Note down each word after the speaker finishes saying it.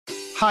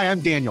Hi,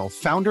 I'm Daniel,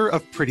 founder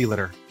of Pretty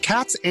Litter.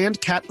 Cats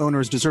and cat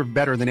owners deserve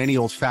better than any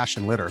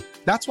old-fashioned litter.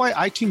 That's why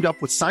I teamed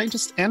up with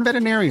scientists and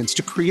veterinarians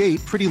to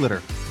create Pretty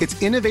Litter.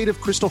 Its innovative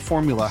crystal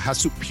formula has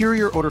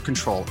superior odor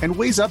control and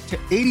weighs up to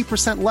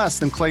 80% less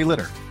than clay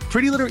litter.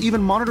 Pretty Litter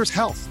even monitors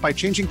health by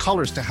changing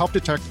colors to help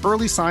detect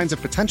early signs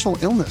of potential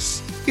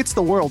illness. It's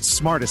the world's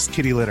smartest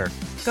kitty litter.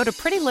 Go to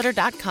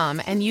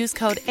prettylitter.com and use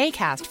code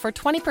ACAST for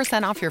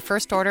 20% off your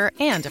first order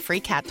and a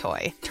free cat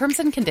toy. Terms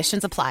and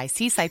conditions apply.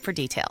 See site for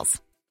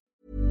details.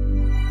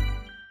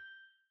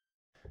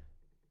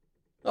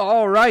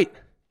 All right.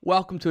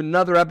 Welcome to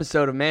another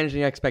episode of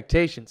Managing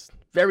Expectations.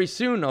 Very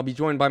soon, I'll be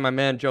joined by my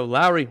man, Joe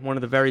Lowery, one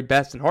of the very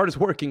best and hardest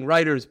working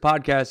writers,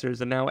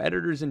 podcasters, and now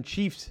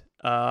editors-in-chief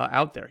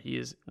out there.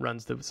 He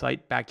runs the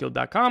site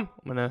backfield.com.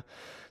 I'm going to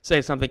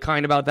say something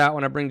kind about that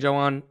when I bring Joe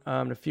on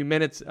in a few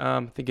minutes.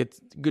 I think it's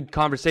good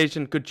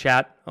conversation, good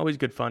chat, always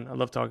good fun. I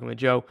love talking with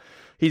Joe.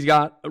 He's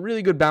got a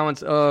really good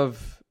balance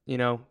of,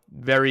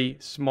 very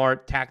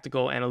smart,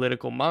 tactical,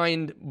 analytical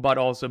mind, but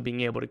also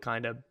being able to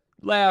kind of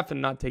laugh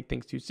and not take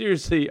things too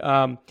seriously.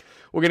 We're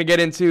going to get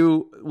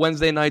into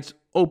Wednesday night's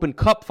Open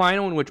Cup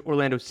final in which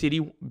Orlando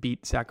City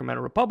beat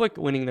Sacramento Republic,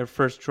 winning their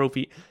first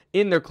trophy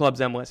in their club's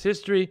MLS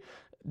history.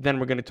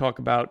 Then we're going to talk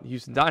about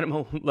Houston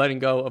Dynamo letting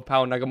go of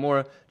Paulo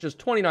Nagamura just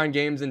 29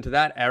 games into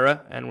that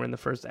era, and we're in the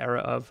first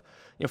era of,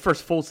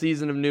 first full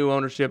season of new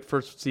ownership,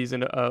 first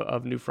season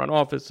of new front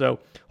office, so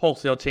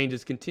wholesale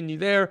changes continue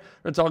there.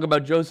 We're going to talk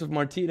about Josef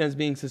Martinez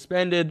being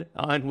suspended,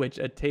 on which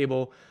a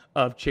table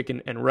of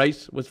chicken and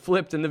rice was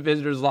flipped in the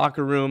visitors'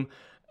 locker room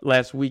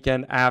last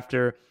weekend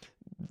after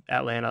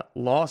Atlanta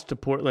lost to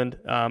Portland.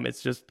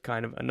 It's just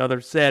kind of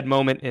another sad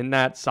moment in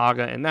that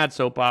saga, in that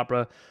soap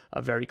opera,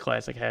 a very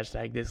classic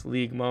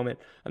 #ThisLeague moment.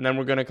 And then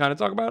we're going to kind of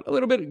talk about a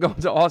little bit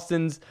going to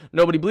Austin's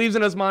Nobody Believes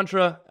in Us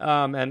mantra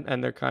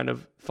and their kind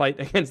of fight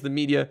against the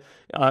media,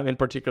 in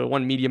particular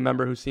one media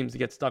member who seems to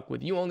get stuck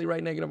with you only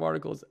write negative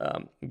articles.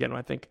 Again,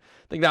 I think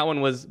that one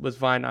was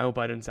fine. I hope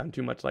I didn't sound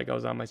too much like I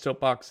was on my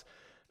soapbox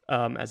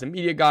as a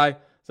media guy.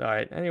 So, all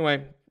right,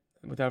 anyway,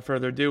 without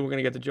further ado, we're going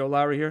to get to Joe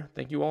Lowery here.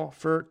 Thank you all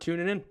for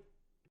tuning in.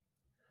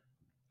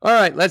 All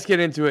right, let's get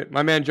into it.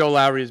 My man Joe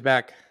Lowery is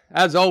back.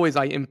 As always,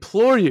 I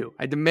implore you,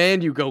 I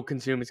demand you go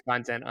consume his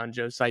content on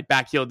Joe's site,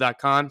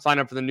 backfield.com. Sign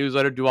up for the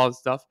newsletter, do all this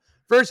stuff.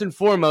 First and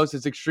foremost,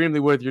 it's extremely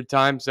worth your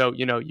time, so,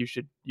 you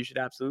should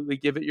absolutely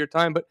give it your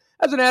time. But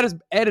as an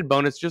added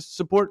bonus, just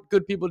support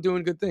good people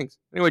doing good things.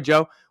 Anyway,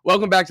 Joe,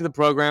 welcome back to the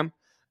program.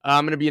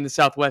 I'm going to be in the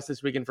Southwest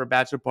this weekend for a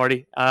bachelor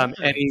party.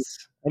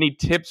 Nice. Any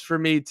tips for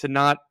me to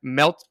not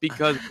melt?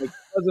 Because my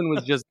cousin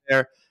was just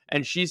there,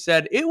 and she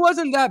said, it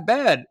wasn't that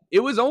bad. It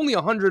was only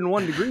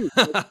 101 degrees.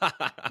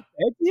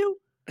 Thank you.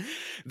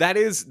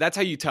 That's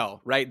how you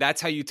tell, right?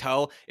 That's how you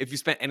tell if you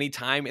spent any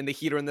time in the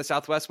heat or in the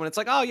Southwest when it's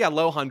like, oh yeah,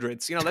 low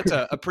hundreds. That's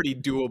a pretty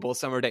doable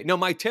summer day. No,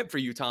 my tip for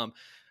you, Tom,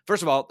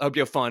 first of all, I hope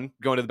you have fun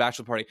going to the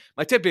bachelor party.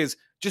 My tip is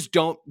just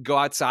don't go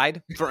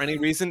outside for any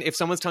reason. If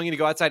someone's telling you to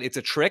go outside, it's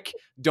a trick.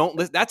 Don't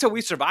listen. That's how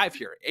we survive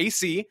here.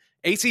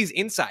 AC's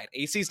inside.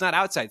 AC's not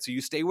outside. So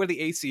you stay where the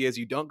AC is.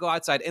 You don't go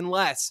outside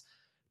unless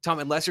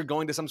you're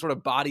going to some sort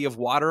of body of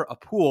water, a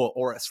pool,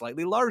 or a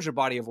slightly larger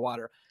body of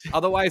water.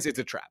 Otherwise, it's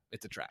a trap.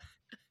 It's a trap.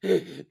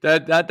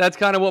 That's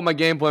kind of what my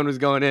game plan was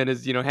going in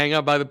is, hang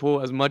out by the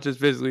pool as much as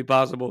physically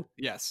possible.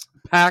 Yes.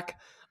 Pack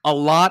a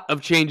lot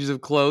of changes of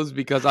clothes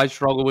because I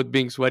struggle with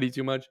being sweaty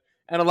too much.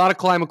 And a lot of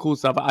climate cool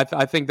stuff.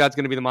 I think that's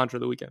going to be the mantra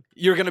of the weekend.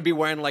 You're going to be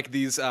wearing like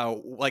these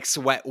like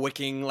sweat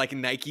wicking like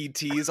Nike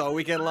tees all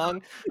weekend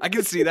long. I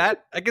can see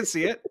that. I can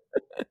see it.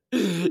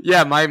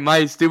 Yeah,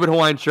 my stupid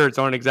Hawaiian shirts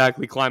aren't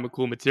exactly climate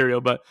cool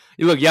material, but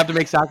look, you have to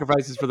make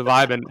sacrifices for the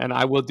vibe, and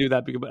I will do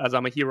that because as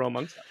I'm a hero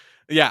amongst them.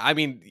 Yeah, I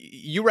mean,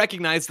 you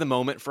recognize the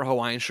moment for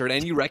Hawaiian shirt,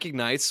 and you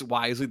recognize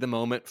wisely the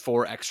moment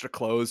for extra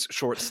clothes,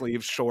 short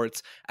sleeves,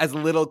 shorts, as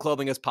little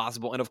clothing as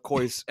possible, and of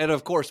course,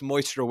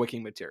 moisture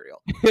wicking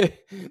material.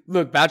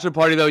 Look, bachelor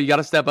party though, you got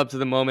to step up to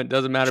the moment.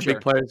 Doesn't matter, Sure.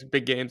 Big players,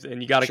 big games, and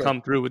you got to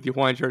come through with your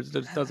Hawaiian shirts.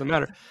 It just doesn't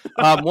matter.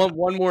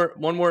 One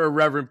more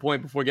irreverent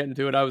point before getting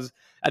to it. I was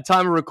at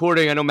time of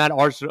recording. I know Matt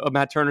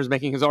Turner's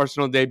making his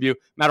Arsenal debut.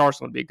 Matt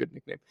Arsenal would be a good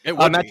nickname.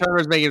 Matt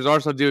Turner's making his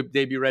Arsenal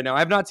debut right now. I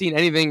have not seen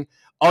anything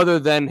other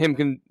than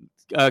him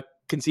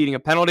conceding a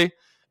penalty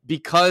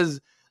because,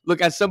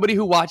 look, as somebody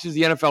who watches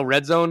the NFL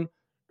Red Zone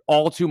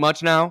all too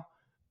much now,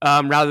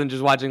 rather than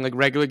just watching like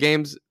regular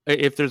games,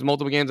 if there's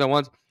multiple games at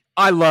once,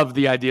 I love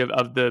the idea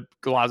of the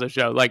Golazo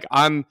show. Like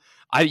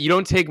you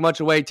don't take much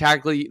away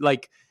tactically.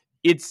 Like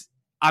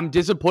I'm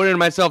disappointed in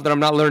myself that I'm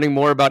not learning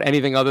more about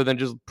anything other than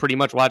just pretty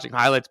much watching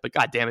highlights. But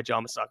God damn it, Joe,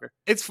 I'm a sucker.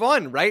 It's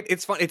fun, right?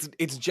 It's fun.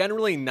 It's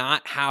generally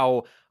not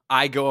how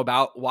I go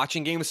about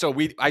watching games. So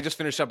I just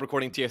finished up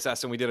recording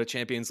TSS and we did a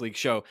Champions League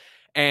show.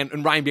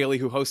 And Ryan Bailey,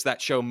 who hosts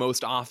that show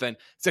most often,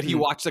 said he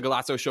watched the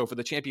Golazo show for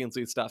the Champions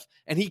League stuff.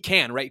 And he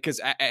can, right? Because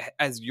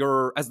as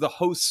the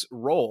host's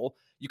role,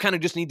 you kind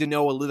of just need to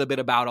know a little bit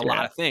about a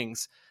lot of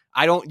things.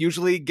 I don't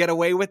usually get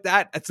away with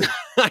that. It's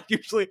not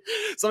usually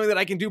something that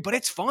I can do, but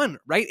it's fun,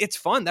 right? It's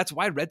fun. That's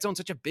why red zone's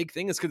such a big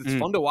thing, is because it's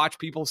fun to watch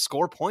people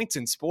score points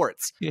in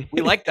sports.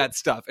 We like that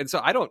stuff. And so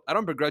I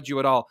don't begrudge you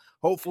at all.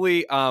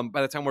 Hopefully,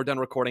 by the time we're done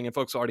recording, and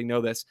folks already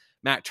know this,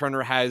 Matt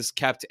Turner has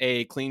kept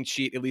a clean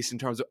sheet, at least in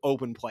terms of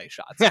open play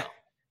shots.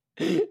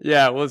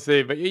 Yeah, we'll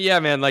see. But yeah,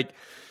 man, like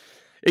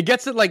it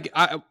gets it like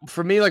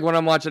for me, like when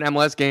I'm watching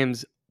MLS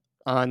games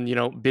on,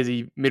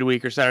 busy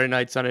midweek or Saturday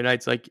nights, Sunday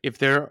nights, like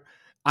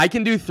I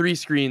can do 3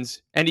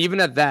 screens, and even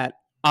at that,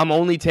 I'm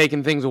only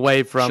taking things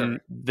away from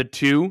the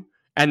 2,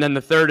 and then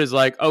the third is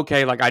like,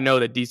 okay, like I know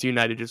that DC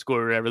United just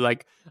scored or whatever.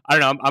 Like I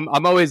don't know,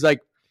 I'm always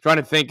like trying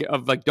to think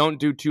of like, don't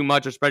do too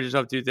much or spread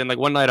yourself too thin. Like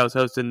one night I was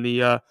hosting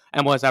the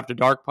MLS After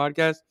Dark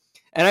podcast,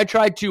 and I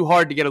tried too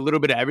hard to get a little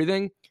bit of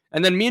everything,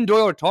 and then me and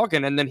Doyle were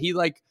talking, and then he's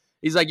like,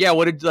 yeah,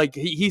 what did like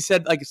he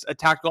said like a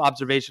tactical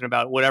observation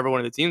about whatever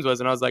one of the teams was,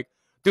 and I was like,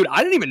 dude,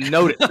 I didn't even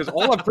notice, because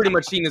all I've pretty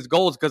much seen is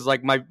goals, because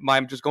like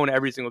I'm just going to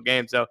every single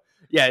game. So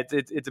yeah,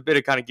 it's a bit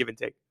of kind of give and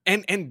take.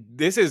 And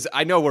this is,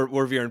 I know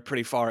we're veering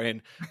pretty far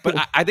in, but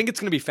I think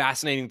it's going to be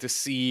fascinating to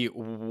see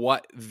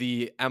what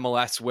the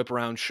MLS whip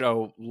around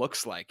show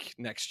looks like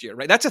next year,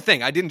 right? That's a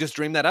thing. I didn't just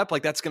dream that up.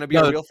 Like that's going to be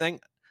a real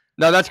thing.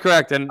 No, that's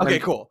correct. And okay,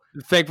 cool.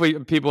 Thankfully,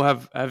 people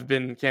have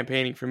been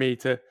campaigning for me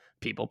to.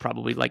 People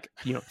probably like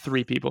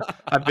 3 people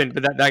have been,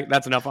 but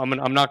that's enough. I'm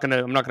not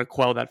gonna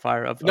quell that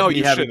fire of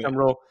you having some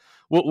role.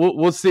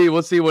 We'll see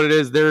what it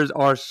is. There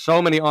are so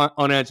many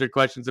unanswered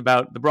questions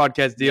about the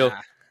broadcast deal,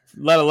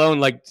 let alone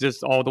like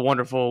just all the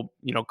wonderful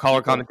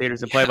color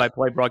commentators and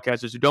play-by-play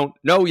broadcasters who don't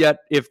know yet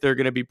if they're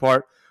going to be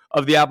part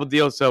of the Apple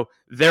deal. So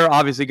they're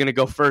obviously going to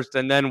go first,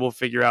 and then we'll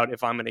figure out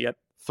if I'm going to get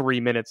 3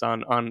 minutes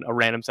on a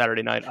random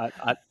Saturday night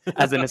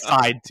as an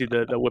aside to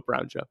the whip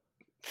around show.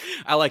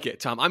 I like it,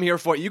 Tom. I'm here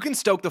for it. You can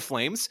stoke the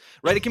flames,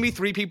 right? It can be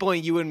 3 people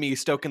and you and me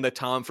stoking the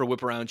Tom for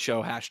Whip Around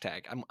Show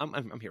hashtag.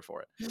 I'm here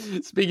for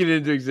it. Speaking it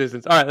into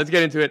existence. All right, let's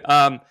get into it.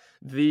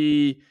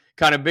 The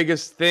kind of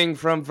biggest thing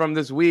from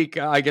this week,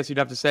 I guess you'd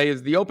have to say,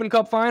 is the Open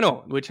Cup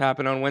final, which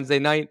happened on Wednesday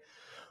night.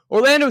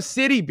 Orlando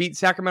City beat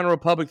Sacramento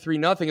Republic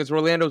 3-0. It's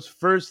Orlando's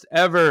first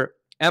ever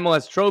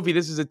MLS trophy.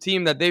 This is a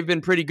team that they've been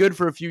pretty good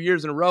for a few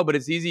years in a row, but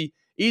it's easy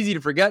to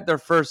forget their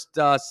first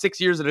 6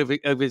 years of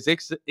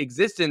its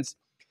existence.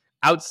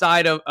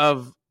 Outside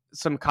of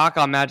some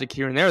caca magic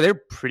here and there, they're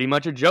pretty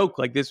much a joke.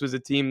 Like this was a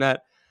team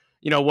that,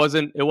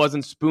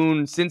 wasn't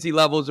Spoon Cincy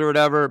levels or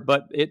whatever,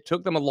 but it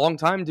took them a long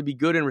time to be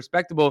good and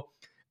respectable.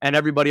 And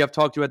everybody I've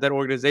talked to at that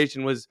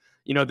organization was,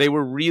 they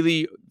were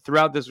really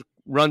throughout this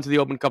run to the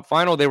Open Cup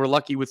final. They were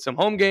lucky with some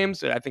home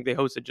games. I think they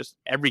hosted just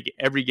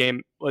every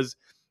game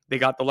they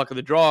got the luck of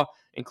the draw,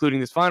 including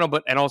this final,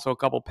 and also a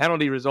couple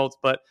penalty results.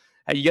 But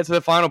you get to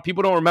the final,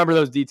 people don't remember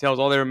those details.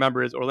 All they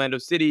remember is Orlando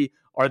City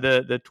are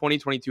the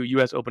 2022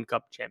 U.S. Open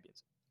Cup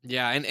champions.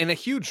 Yeah, and a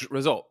huge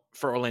result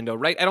for Orlando,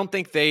 right? I don't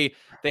think they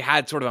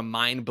had sort of a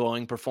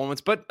mind-blowing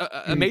performance, but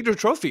a major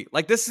trophy.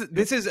 Like this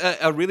is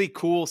a really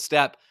cool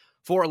step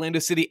for Orlando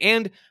City,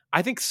 and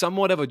I think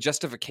somewhat of a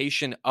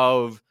justification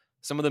of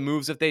some of the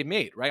moves that they've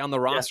made, right? On the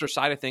roster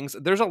side of things,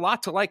 there's a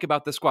lot to like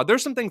about this squad.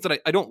 There's some things that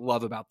I don't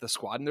love about this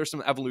squad, and there's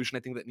some evolution I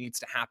think that needs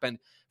to happen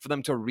for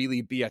them to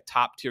really be a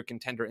top-tier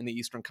contender in the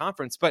Eastern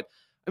Conference. But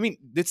I mean,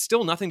 it's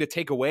still nothing to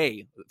take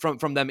away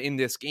from them in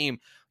this game.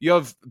 You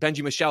have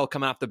Benji Michel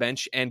coming off the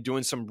bench and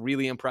doing some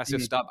really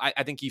impressive stuff.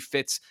 I think he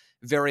fits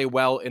very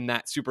well in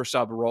that super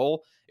sub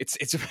role.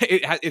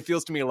 It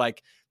feels to me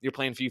like you're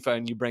playing FIFA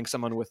and you bring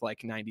someone with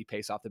like 90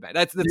 pace off the bench.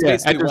 That's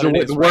basically what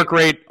it is. The work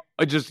rate,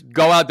 just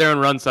go out there and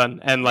run, son.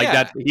 And like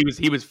that,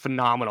 he was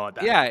phenomenal at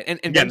that. Yeah, and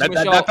again,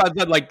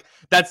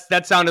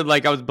 that sounded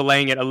like I was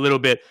belaying it a little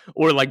bit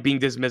or like being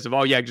dismissive.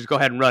 Oh yeah, just go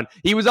ahead and run.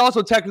 He was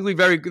also technically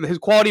very good. His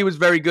quality was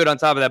very good on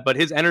top of that, but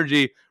his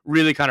energy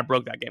really kind of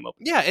broke that game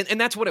open. Yeah, and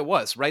that's what it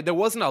was, right? There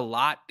wasn't a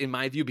lot, in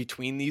my view,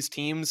 between these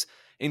teams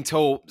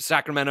until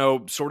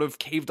Sacramento sort of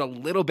caved a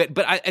little bit.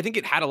 But I think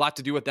it had a lot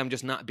to do with them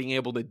just not being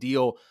able to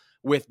deal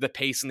with the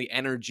pace and the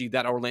energy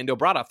that Orlando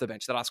brought off the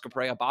bench, that Oscar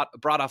Pereira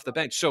brought off the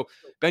bench. So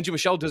Benji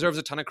Michel deserves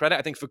a ton of credit.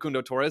 I think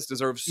Facundo Torres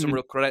deserves some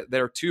real credit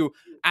there too,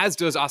 as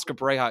does Oscar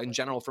Pereira in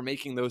general for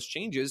making those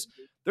changes.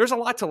 There's a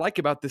lot to like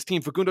about this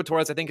team. Facundo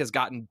Torres, I think, has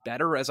gotten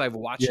better as I've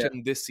watched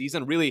him this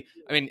season. Really,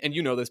 I mean, and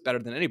you know this better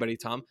than anybody,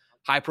 Tom.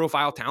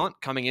 High-profile talent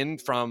coming in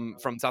from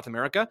South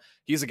America.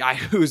 He's a guy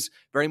who's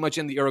very much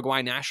in the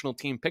Uruguay national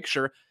team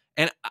picture,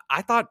 and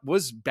I thought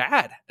was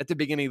bad at the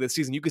beginning of the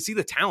season. You could see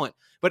the talent,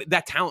 but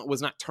that talent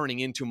was not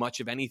turning into much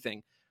of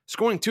anything.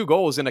 Scoring 2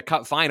 goals in a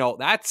cup final,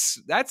 that's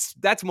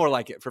more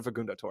like it for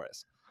Facundo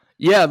Torres.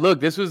 Yeah, look,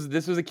 this was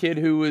a kid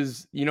who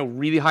was,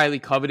 really highly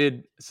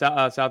coveted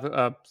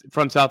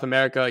from South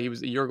America. He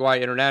was a Uruguay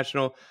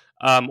international.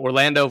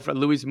 Orlando,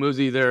 Luis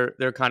Muzzi,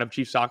 their kind of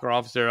chief soccer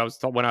officer.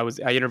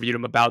 I interviewed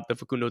him about the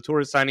Facundo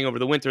Torres signing over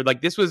the winter.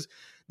 Like this was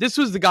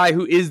the guy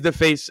who is the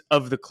face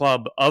of the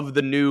club, of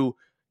the new.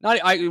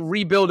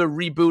 Rebuild or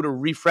reboot or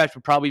refresh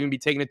would probably even be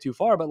taking it too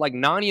far. But like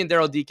Nani and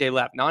Daryl DK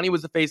left. Nani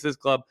was the face of this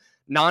club.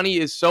 Nani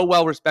is so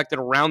well respected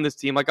around this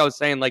team. Like I was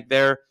saying, like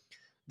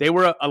they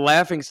were a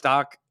laughing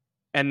stock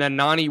And then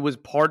Nani was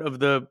part of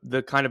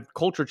the kind of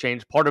culture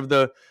change, part of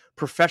the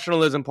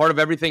professionalism, part of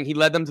everything. He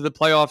led them to the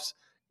playoffs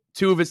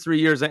 2 of his 3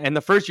 years. And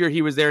the first year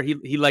he was there,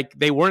 he like,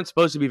 they weren't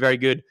supposed to be very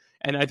good.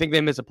 And I think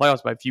they missed the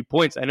playoffs by a few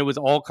points. And it was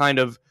all kind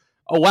of,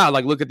 oh, wow,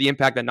 like, look at the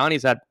impact that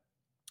Nani's had.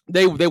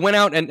 They went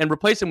out and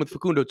replaced him with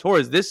Facundo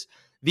Torres.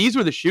 These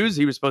were the shoes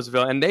he was supposed to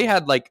fill. And they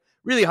had, like,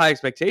 really high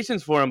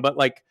expectations for him. But,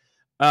 like,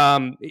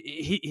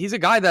 he's a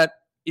guy that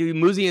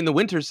Muzi in the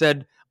winter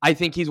said, I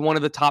think he's one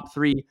of the top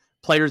 3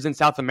 players in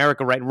South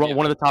America, right? Yeah.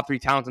 One of the top 3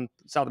 talents in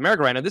South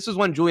America right now. This is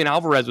when Julian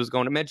Alvarez was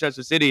going to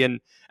Manchester City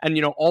and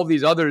all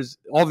these other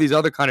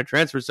kind of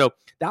transfers. So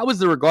that was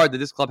the regard that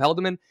this club held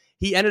him in.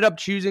 He ended up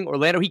choosing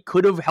Orlando. He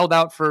could have held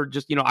out for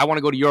just, I want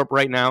to go to Europe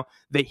right now.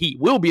 That he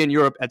will be in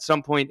Europe at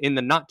some point in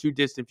the not too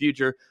distant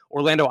future.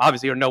 Orlando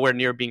obviously are nowhere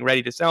near being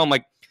ready to sell him.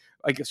 Like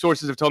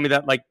sources have told me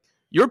that, like,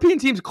 European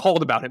teams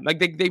called about him.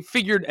 Like they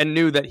figured and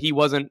knew that he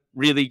wasn't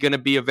really going to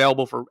be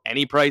available for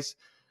any price.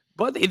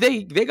 But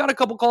they got a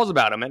couple calls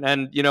about him.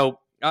 And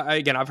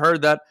again, I've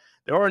heard that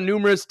there are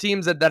numerous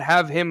teams that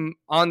have him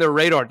on their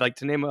radar, like,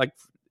 to name, like,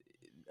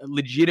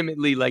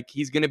 legitimately, like,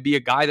 he's going to be a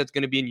guy that's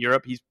going to be in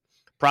Europe. He's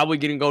probably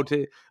going to go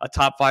to a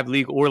top 5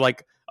 league or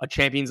like a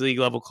Champions League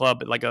level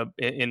club,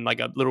 in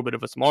a little bit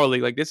of a smaller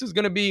league. Like, this is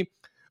going to be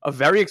a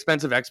very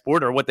expensive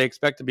export, or what they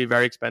expect to be a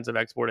very expensive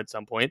export at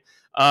some point.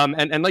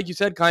 And like you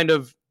said, kind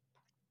of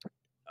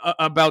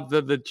about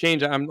the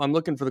change, I'm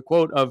looking for the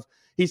quote of,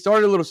 he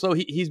started a little slow.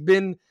 He's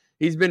been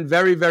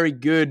very, very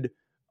good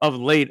of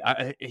late.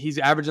 He's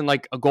averaging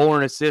like a goal or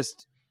an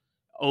assist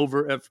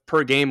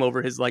per game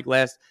over his like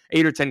last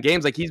 8 or 10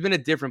 games. Like, he's been a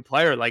different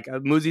player. Like,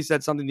 Muzi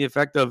said something to the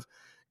effect of,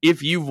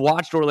 if you've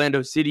watched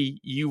Orlando City,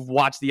 you've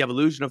watched the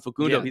evolution of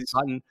Facundo. Yes.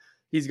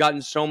 He's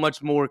gotten so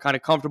much more kind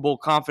of comfortable,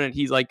 confident.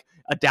 He's like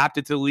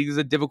adapted to the league. This is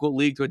a difficult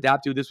league to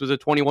adapt to. This was a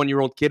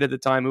 21-year-old kid at the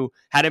time who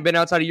hadn't been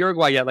outside of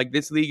Uruguay yet. Like,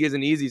 this league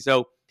isn't easy.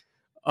 So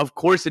of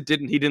course he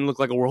didn't look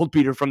like a world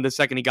beater from the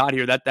second he got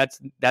here. That's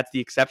the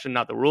exception,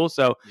 not the rule.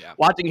 So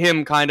Watching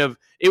him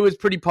it was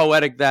pretty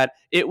poetic that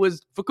it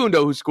was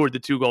Facundo who scored the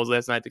 2 goals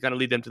last night to kind of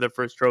lead them to their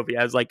first trophy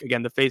as, like,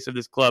 again, the face of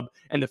this club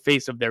and the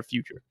face of their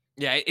future.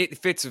 Yeah, it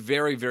fits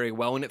very, very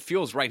well, and it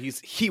feels right.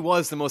 He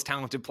was the most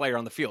talented player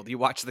on the field. You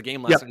watch the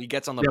game last night, he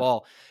gets on the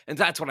ball, and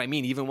that's what I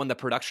mean. Even when the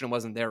production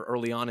wasn't there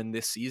early on in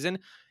this season,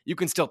 you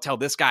can still tell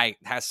this guy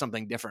has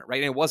something different, right?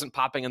 And it wasn't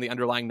popping in the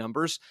underlying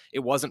numbers. It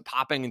wasn't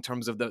popping in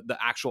terms of the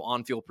actual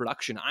on-field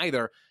production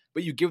either,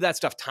 but you give that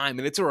stuff time,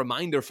 and it's a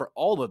reminder for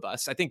all of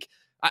us. I think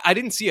I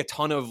didn't see a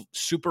ton of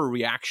super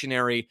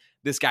reactionary,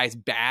 this guy's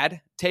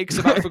bad takes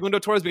about Facundo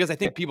Torres, because I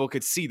think people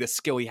could see the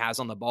skill he has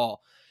on the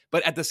ball.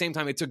 But at the same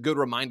time, it's a good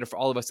reminder for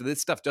all of us that this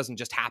stuff doesn't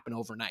just happen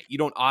overnight. You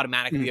don't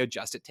automatically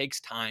adjust. It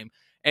takes time.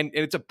 And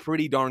it's a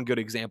pretty darn good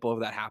example of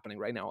that happening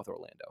right now with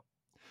Orlando.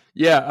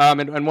 Yeah,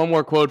 and one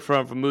more quote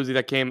from Muzi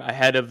that came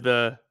ahead of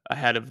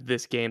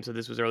this game. So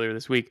this was earlier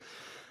this week,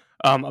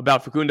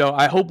 about Facundo.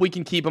 I hope we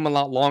can keep him a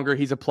lot longer.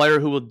 He's a player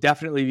who will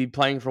definitely be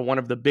playing for one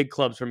of the big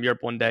clubs from Europe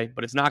one day,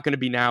 but it's not going to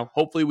be now.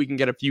 Hopefully we can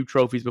get a few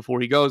trophies before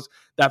he goes.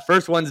 That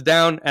first one's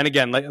down. And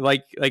again,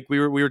 like we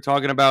were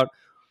talking about,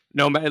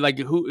 no, like,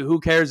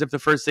 who cares if the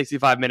first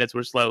 65 minutes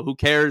were slow? Who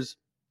cares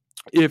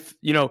if,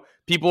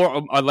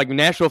 people are like,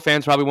 Nashville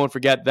fans probably won't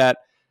forget that,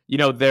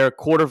 their the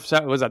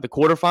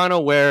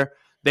quarterfinal where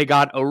they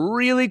got a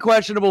really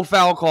questionable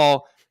foul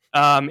call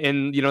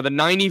in, the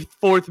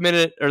 94th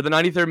minute or the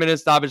 93rd minute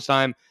stoppage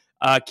time,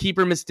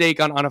 keeper mistake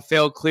on a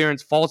failed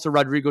clearance, falls to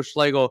Rodrigo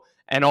Schlegel,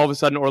 and all of a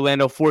sudden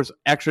Orlando force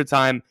extra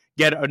time,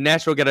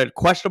 Nashville get a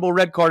questionable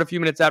red card a few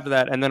minutes after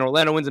that, and then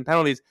Orlando wins in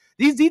penalties.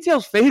 These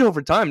details fade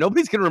over time.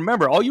 Nobody's going to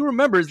remember. All you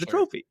remember is the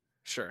trophy.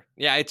 Sure.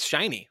 Yeah, it's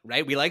shiny,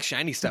 right? We like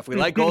shiny stuff. We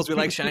like goals. We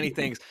like shiny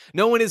things.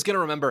 No one is going to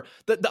remember.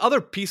 The other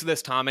piece of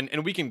this, Tom,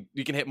 and we can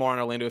hit more on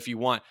Orlando if you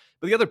want,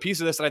 but the other piece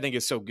of this that I think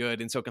is so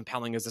good and so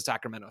compelling is the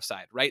Sacramento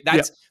side, right?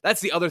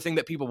 That's the other thing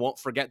that people won't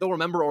forget. They'll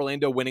remember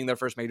Orlando winning their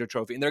first major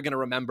trophy, and they're going to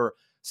remember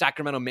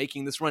Sacramento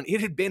making this run.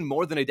 It had been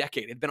more than a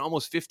decade. It had been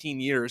almost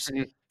 15 years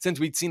since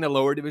we'd seen a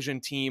lower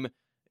division team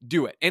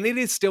do it. And it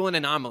is still an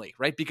anomaly,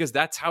 right? Because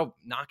that's how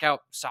knockout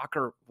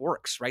soccer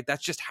works, right?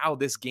 That's just how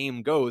this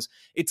game goes.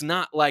 It's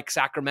not like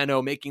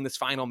Sacramento making this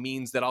final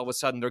means that all of a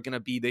sudden they're going to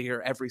be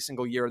there every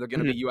single year. They're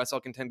going to be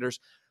USL contenders.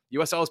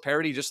 USL is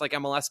parity just like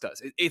MLS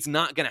does. It's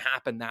not going to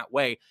happen that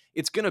way.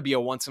 It's going to be a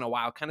once in a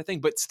while kind of thing.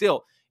 But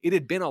still, it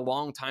had been a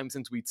long time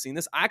since we'd seen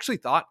this. I actually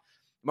thought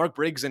Mark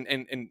Briggs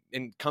and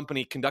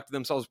company conducted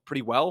themselves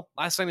pretty well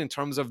last night in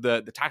terms of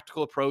the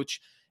tactical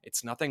approach.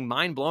 It's nothing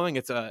mind-blowing.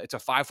 It's a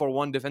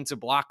 5-4-1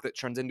 defensive block that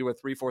turns into a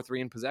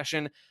 3-4-3 in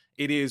possession.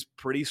 It is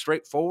pretty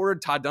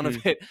straightforward. Todd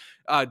Donovan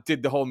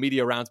did the whole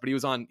media rounds, but he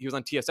was on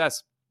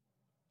TSS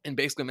and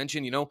basically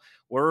mentioned,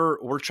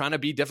 we're trying to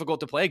be difficult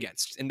to play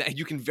against. And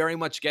you can very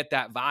much get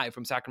that vibe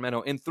from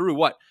Sacramento. And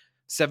through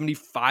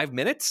 75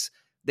 minutes,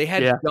 they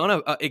had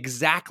done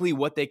exactly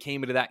what they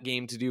came into that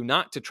game to do,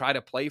 not to try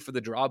to play for the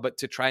draw, but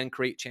to try and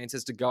create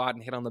chances to go out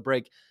and hit on the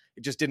break.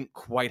 It just didn't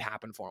quite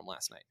happen for them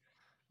last night.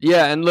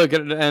 Yeah, and look,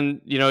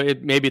 and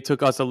it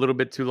took us a little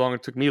bit too long.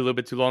 It took me a little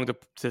bit too long to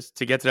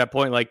get to that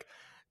point. Like,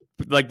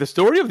 like the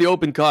story of the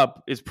Open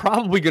Cup is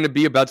probably going to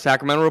be about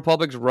Sacramento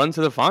Republic's run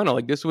to the final.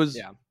 Like this was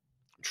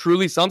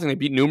truly something. They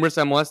beat numerous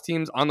MLS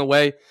teams on the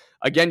way.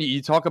 Again,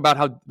 you talk about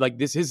how like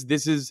this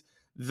is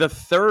the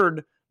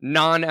third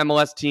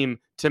non-MLS team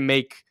to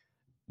make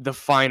the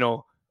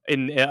final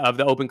of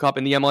the Open Cup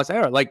in the MLS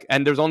era. Like,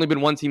 and there's only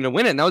been one team to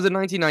win it, and that was in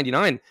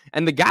 1999.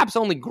 And the gap's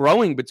only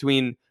growing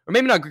between, or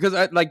maybe not, because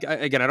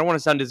again, I don't want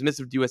to sound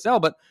dismissive to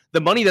USL, but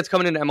the money that's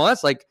coming into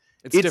MLS, like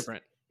it's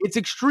different. It's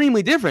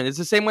extremely different. It's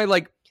the same way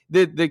like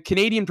the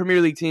Canadian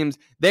Premier League teams,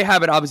 they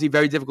have it obviously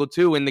very difficult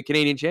too in the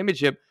Canadian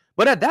Championship.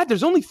 But at that,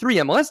 there's only 3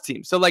 MLS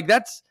teams. So like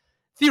that's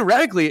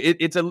theoretically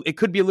it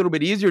could be a little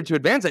bit easier to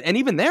advance it. And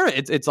even there,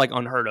 it's like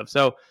unheard of.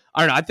 So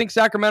I don't know. I think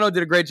Sacramento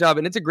did a great job,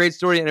 and it's a great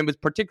story. And it was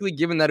particularly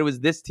given that it was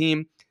this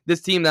team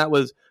that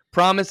was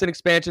promised an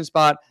expansion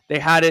spot. They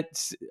had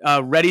it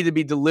ready to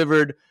be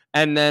delivered,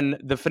 and then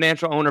the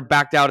financial owner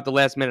backed out at the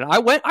last minute. I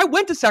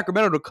went to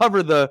Sacramento to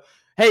cover the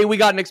hey, we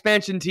got an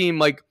expansion team,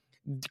 like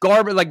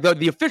garbage, like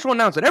the official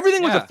announcement.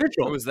 Everything was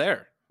official. It was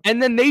there.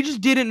 And then they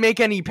just didn't make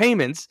any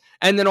payments.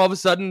 And then all of a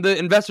sudden the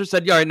investor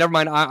said, yeah, all right, never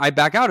mind. I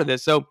back out of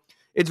this. So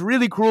it's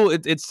really cruel.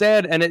 It's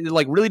sad. And it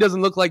like really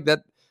doesn't look like that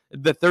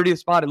the 30th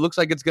spot. It looks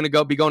like it's going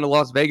to be going to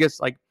Las Vegas.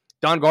 Like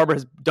Don Garber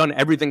has done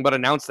everything but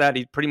announced that.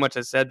 He pretty much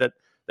has said that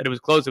it was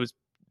close. It was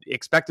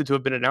expected to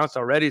have been announced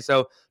already.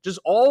 So just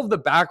all of the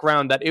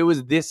background that it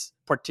was this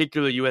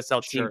particular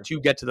USL team to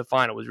get to the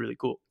final was really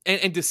cool.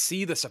 And to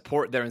see the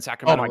support there in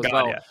Sacramento as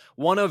well. Yeah.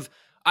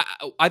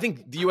 I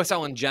think the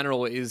USL in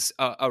general is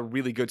a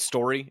really good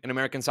story in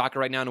American soccer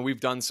right now, and we've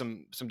done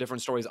some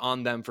different stories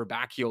on them for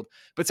Backheeled.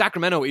 But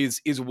Sacramento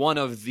is one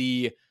of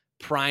the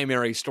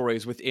primary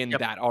stories within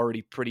that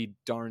already pretty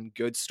darn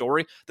good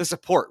story. The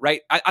support,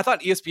 right? I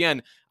thought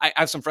ESPN, I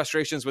have some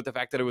frustrations with the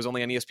fact that it was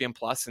only on ESPN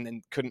Plus and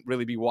then couldn't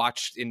really be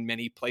watched in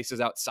many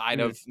places outside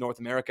of North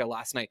America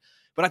last night.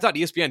 But I thought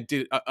ESPN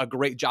did a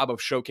great job of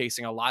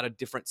showcasing a lot of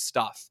different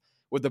stuff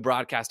with the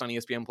broadcast on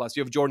ESPN Plus.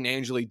 You have Jordan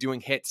Angeli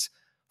doing hits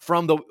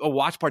from a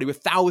watch party with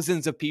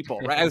thousands of people,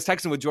 right? I was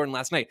texting with Jordan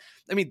last night.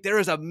 I mean, there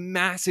is a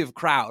massive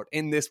crowd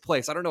in this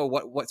place. I don't know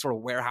what sort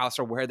of warehouse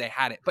or where they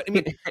had it, but I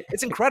mean,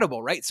 it's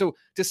incredible, right? So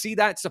to see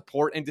that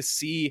support and to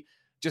see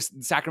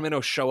just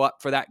Sacramento show up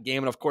for that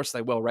game, and of course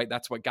they will, right?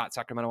 That's what got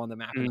Sacramento on the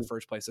map in the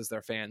first place, is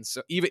their fans.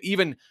 So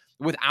even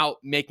without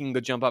making the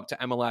jump up to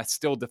MLS,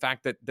 still the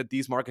fact that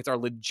these markets are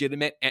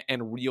legitimate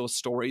and real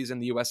stories in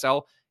the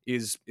USL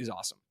is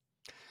awesome.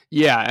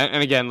 Yeah,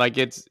 and again, like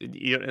it's,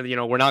 you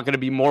know, we're not going to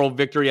be moral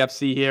victory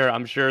FC here.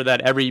 I'm sure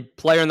that every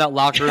player in that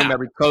locker room,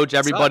 every coach,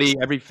 everybody,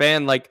 every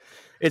fan, like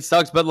it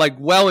sucks, but like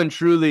well and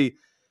truly,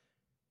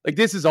 like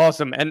this is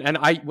awesome. And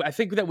I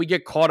think that we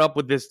get caught up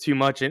with this too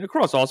much, and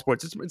across all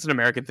sports, it's an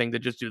American thing to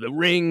just do the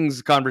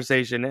rings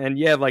conversation. And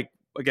yeah, like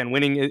again,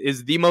 winning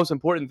is the most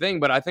important thing,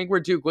 but I think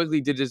we're too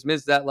quickly to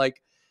dismiss that. Like,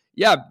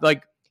 yeah,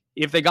 like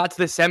if they got to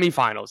the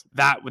semifinals,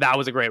 that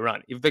was a great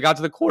run. If they got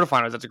to the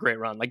quarterfinals, that's a great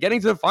run. Like getting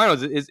to the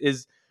finals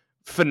is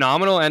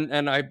phenomenal,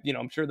 and I, you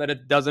know, I'm sure that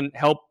it doesn't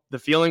help the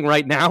feeling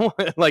right now,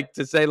 like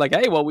to say like,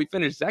 hey, well, we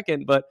finished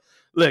second, but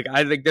look,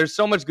 I think there's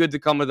so much good to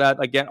come with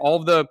that. Again,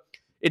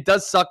 it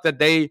does suck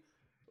that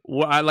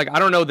I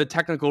don't know the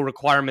technical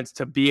requirements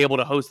to be able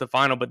to host the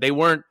final, but they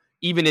wouldn't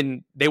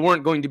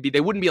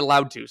be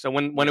allowed to. So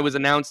when it was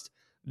announced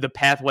the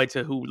pathway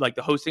to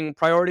the hosting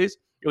priorities,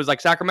 it was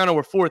like Sacramento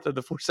were 4th of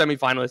the 4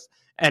 semifinalists,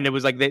 and it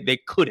was like they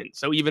couldn't.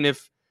 So even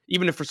if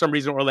for some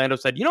reason Orlando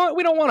said, you know what,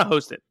 we don't want to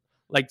host it,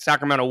 like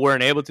Sacramento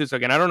weren't able to. So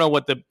again, I don't know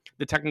what the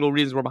technical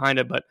reasons were behind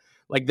it, but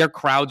like their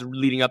crowds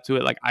leading up to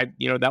it, like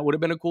that would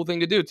have been a cool thing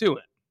to do too.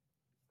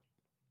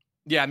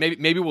 Yeah,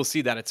 maybe we'll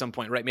see that at some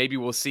point, right? Maybe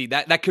we'll see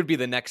that. That could be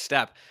the next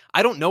step.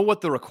 I don't know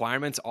what the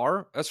requirements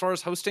are as far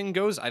as hosting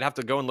goes. I'd have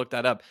to go and look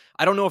that up.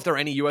 I don't know if there are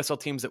any USL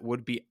teams that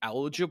would be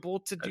eligible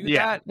to do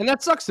that. And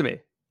that sucks to me.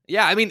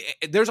 Yeah, I mean,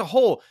 there's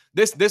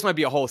this might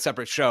be a whole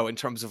separate show in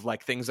terms of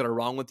like things that are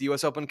wrong with the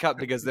US Open Cup,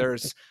 because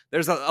there's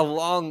a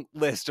long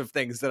list of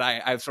things that I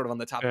have sort of on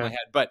the top of my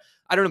head. But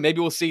I don't know, maybe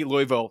we'll see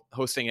Louisville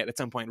hosting it at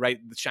some point, right?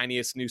 The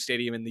shiniest new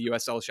stadium in the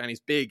USL,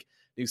 shiniest big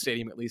new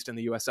stadium, at least in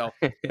the USL.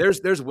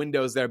 There's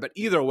windows there, but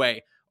either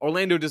way,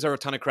 Orlando deserves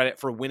a ton of credit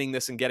for winning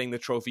this and getting the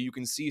trophy. You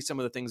can see some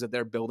of the things that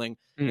they're building.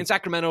 In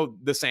Sacramento,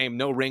 the same,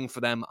 no ring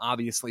for them,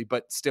 obviously,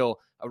 but still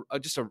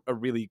just a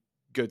really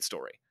good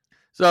story.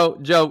 So,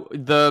 Joe,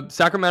 the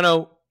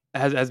Sacramento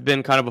has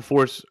been kind of a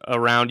force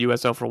around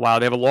USL for a while.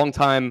 They have a long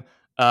time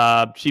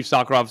chief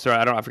soccer officer.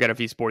 I forget if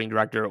he's sporting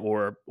director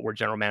or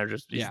general manager.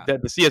 The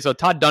CSO,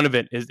 Todd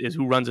Dunovant, is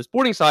who runs the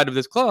sporting side of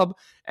this club.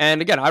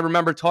 And again, I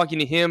remember talking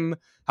to him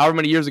however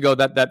many years ago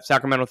that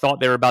Sacramento thought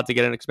they were about to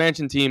get an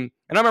expansion team.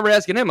 And I remember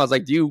asking him, I was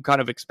like, do you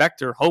kind of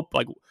expect or hope,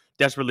 like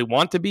desperately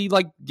want to be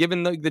like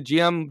given the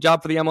GM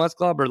job for the MLS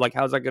club, or like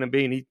how's that going to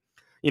be? And he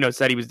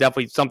said he was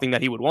definitely something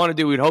that he would want to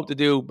do, he'd hope to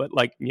do, but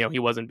like, he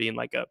wasn't being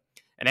like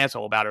an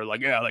asshole about it, or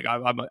like, yeah, like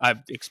I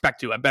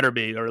expect to, I better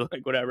be, or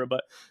like whatever.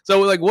 But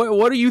so like,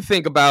 what do you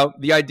think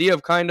about the idea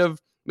of kind of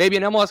maybe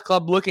an MLS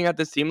club looking at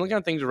this team, looking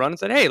at things to run and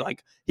said, hey,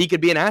 like he could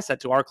be an asset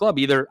to our club,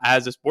 either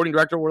as a sporting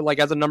director or like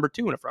as a number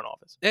 2 in a front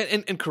office.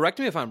 And correct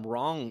me if I'm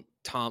wrong,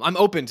 Tom. I'm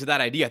open to that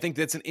idea. I think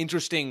that's an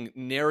interesting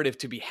narrative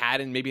to be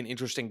had and maybe an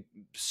interesting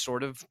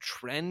sort of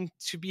trend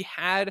to be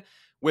had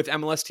with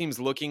MLS teams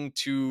looking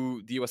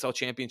to the USL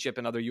Championship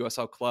and other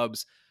USL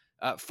clubs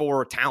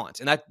for talent.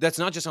 And that's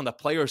not just on the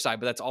player side,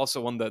 but that's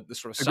also on the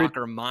sort of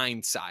soccer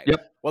mind side.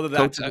 Yep. Whether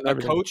that's a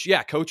coach,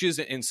 coaches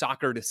and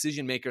soccer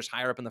decision makers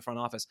higher up in the front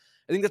office.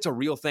 I think that's a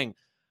real thing.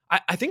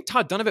 I think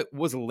Todd Donovan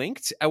was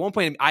linked at one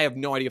point. I have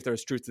no idea if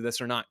there's truth to this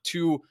or not,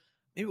 to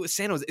maybe it was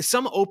San Jose,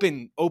 some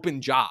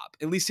open job.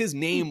 At least his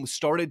name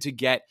started to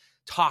get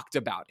talked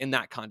about in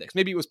that context.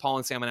 Maybe it was Paul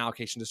and Salmon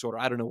allocation disorder.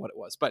 I don't know what it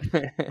was, but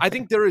I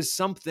think there is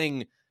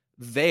something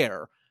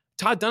there.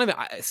 Todd Donovan,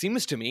 it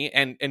seems to me,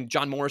 and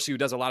John Morrissey, who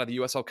does a lot of the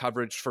USL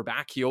coverage for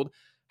Backheeled,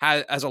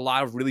 has a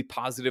lot of really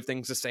positive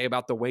things to say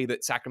about the way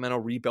that Sacramento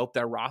rebuilt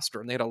their roster,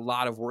 and they had a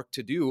lot of work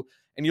to do.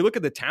 And you look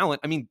at the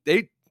talent, I mean,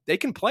 they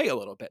can play a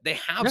little bit. They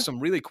have some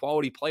really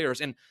quality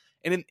players. And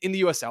in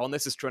the USL, and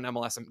this is true in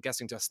MLS, I'm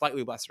guessing to a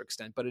slightly lesser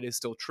extent, but it is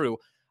still true,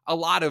 a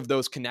lot of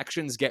those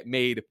connections get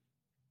made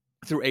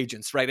through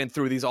agents, right? And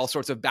through these all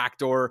sorts of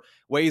backdoor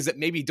ways that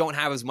maybe don't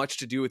have as much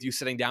to do with you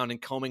sitting down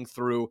and combing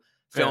through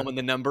film and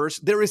the numbers.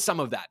 There is some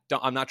of that.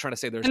 I'm not trying to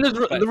say there's and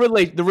the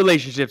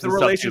relationships. The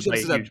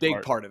relationships is a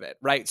big part of it,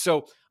 right?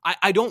 So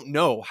I don't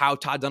know how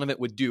Todd Donovan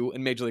would do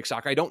in Major League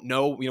Soccer. I don't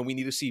know. We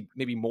need to see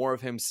maybe more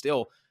of him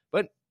still.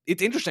 But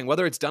it's interesting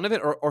whether it's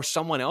Donovan or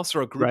someone else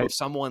or a group of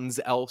someone's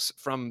else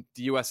from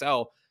the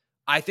USL.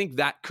 I think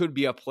that could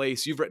be a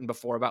place you've written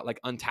before about like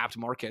untapped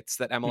markets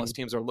that MLS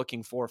teams are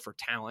looking for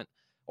talent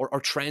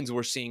or trends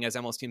we're seeing as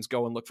MLS teams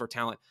go and look for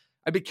talent.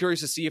 I'd be curious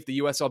to see if the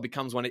USL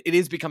becomes one. It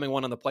is becoming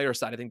one on the player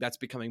side. I think that's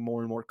becoming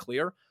more and more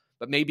clear,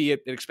 but maybe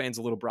it expands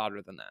a little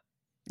broader than that.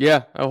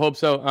 Yeah, I hope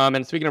so.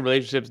 And speaking of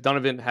relationships,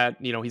 Donovan had,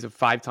 he's a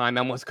 5-time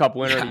MLS Cup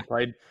winner. Yeah. He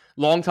played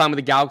long time with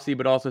the Galaxy,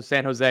 but also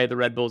San Jose, the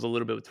Red Bulls, a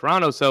little bit with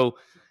Toronto. So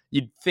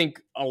you'd think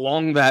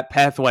along that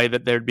pathway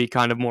that there'd be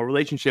kind of more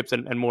relationships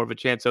and more of a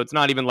chance. So it's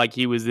not even like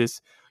he was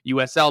this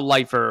USL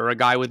lifer or a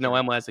guy with no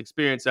MLS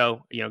experience.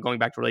 So, going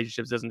back to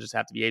relationships doesn't just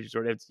have to be agents,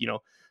 or it's,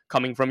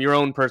 coming from your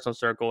own personal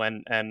circle.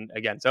 And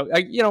again, so,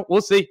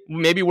 we'll see.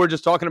 Maybe we're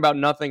just talking about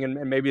nothing and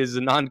maybe this is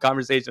a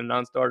non-conversation, a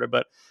non-starter,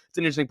 but it's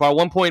an interesting part.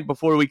 One point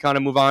before we kind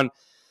of move on,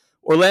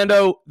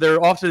 Orlando,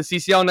 they're off to the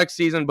CCL next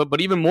season, but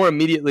even more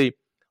immediately,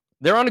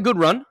 they're on a good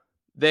run.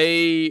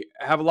 They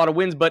have a lot of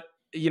wins, but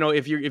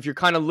if you're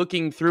kind of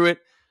looking through it,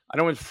 I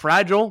know it's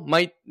fragile,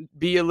 might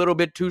be a little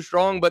bit too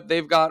strong, but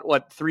they've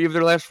got 3 of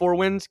their last 4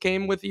 wins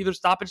came with either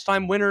stoppage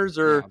time winners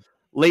or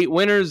late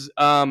winners.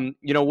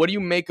 What do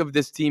you make of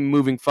this team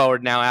moving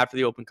forward now after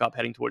the Open Cup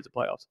heading towards the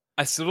playoffs?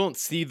 I still don't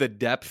see the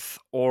depth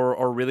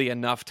or really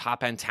enough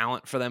top end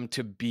talent for them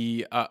to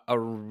be a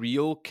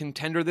real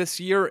contender this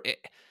year.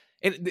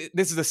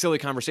 This is a silly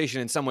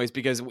conversation in some ways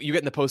because you get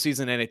in the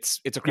postseason and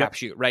it's a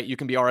crapshoot, right? You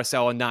can be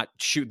RSL and not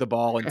shoot the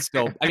ball and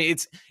still, I mean,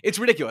 it's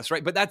ridiculous,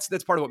 right? But that's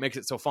part of what makes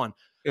it so fun.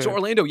 Yeah. So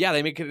Orlando,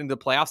 they make it into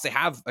the playoffs. They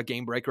have a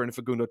game breaker in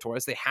Facundo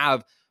Torres. They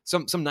have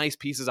some nice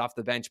pieces off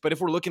the bench. But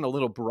if we're looking a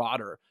little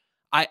broader,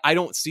 I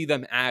don't see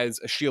them as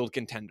a Shield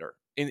contender,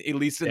 at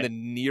least in the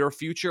near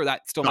future.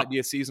 That still might be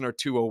a season or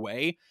 2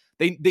 away.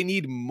 They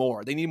need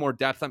more. They need more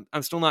depth.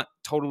 I'm still not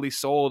totally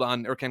sold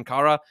on Erkan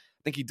Kara.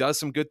 I think he does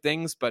some good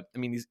things, but I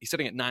mean, he's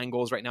sitting at 9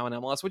 goals right now in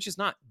MLS, which is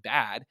not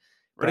bad,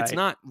 but it's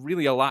not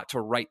really a lot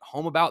to write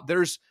home about.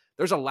 There's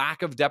a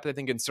lack of depth, I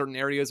think, in certain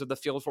areas of the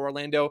field for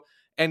Orlando.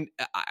 And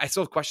I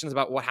still have questions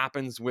about what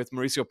happens with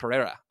Mauricio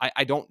Pereira.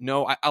 I don't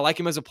know. I like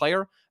him as a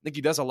player. I think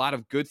he does a lot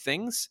of good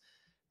things,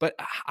 but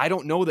I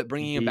don't know that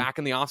bringing him back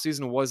in the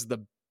offseason was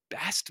the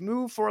best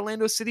move for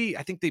Orlando City.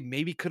 I think they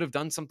maybe could have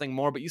done something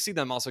more, but you see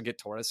them also get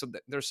Torres. So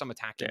there's some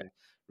attacking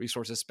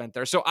resources spent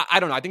there. So I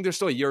don't know. I think they're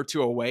still a year or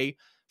 2 away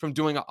from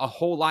doing a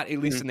whole lot, at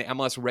least in the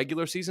MLS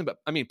regular season. But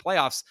I mean,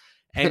 playoffs,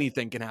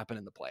 anything can happen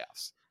in the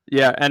playoffs.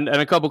 Yeah, and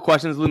a couple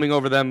questions looming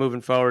over them moving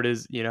forward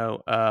is,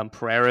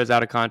 Pereira is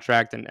out of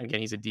contract, and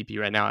again, he's a DP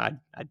right now.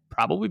 I'd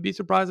probably be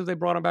surprised if they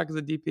brought him back as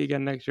a DP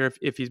again next year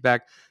if he's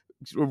back.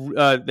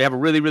 They have a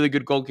really, really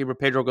good goalkeeper,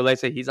 Pedro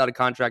Galese. He's out of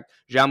contract.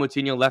 Jean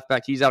Moutinho, left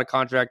back, he's out of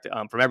contract.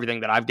 From everything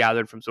that I've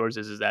gathered from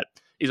sources is that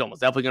he's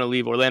almost definitely going to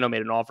leave. Orlando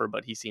made an offer,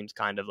 but he seems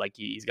kind of like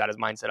he's got his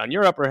mindset on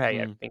Europe or, hey,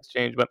 everything's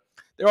changed. But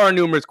there are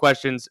numerous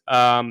questions.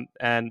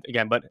 And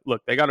again, but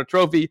look, they got a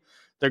trophy.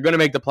 They're going to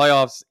make the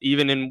playoffs,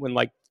 even when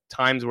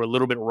times were a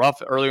little bit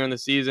rough earlier in the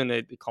season.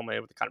 They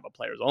culminated with kind of a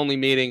players-only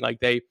meeting.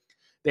 They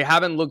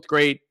haven't looked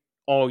great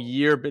all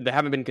year, but they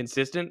haven't been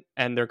consistent,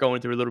 and they're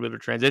going through a little bit of a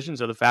transition.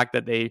 So the fact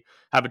that they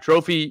have a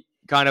trophy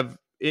kind of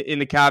in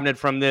the cabinet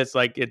from this,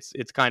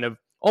 it's kind of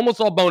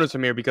almost all bonus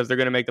from here because they're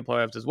going to make the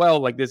playoffs as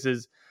well.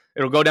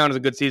 It'll go down as a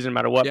good season no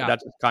matter what, but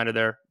that's just kind of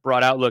their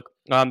broad outlook.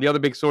 The other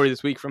big story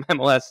this week from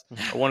MLS,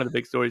 or one of the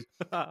big stories,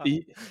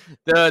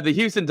 the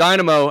Houston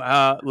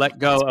Dynamo let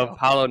go of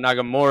Paulo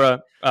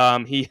Nagamura.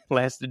 He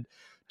lasted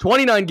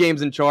 29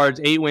 games in charge,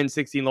 8 wins,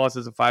 16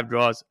 losses, and 5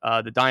 draws.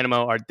 The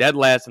Dynamo are dead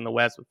last in the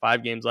West with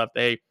 5 games left.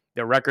 They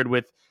their record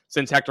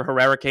since Hector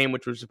Herrera came,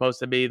 which was supposed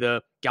to be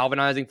the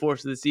galvanizing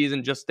force of the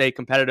season, just stay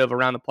competitive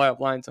around the playoff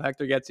line. So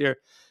Hector gets here.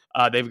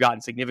 They've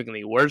gotten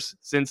significantly worse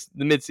since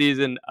the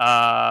midseason.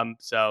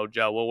 So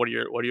Joe, what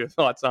are your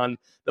thoughts on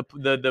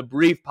the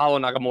brief Paulo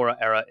Nagamura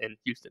era in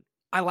Houston?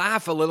 I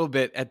laugh a little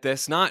bit at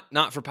this, not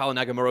for Paulo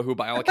Nagamura, who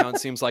by all accounts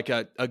seems like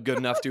a good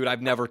enough dude.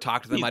 I've never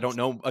talked to them. I don't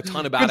know a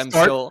ton about him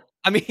still.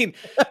 I mean,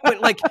 but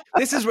like,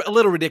 this is a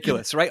little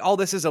ridiculous, right? All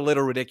this is a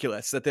little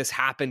ridiculous that this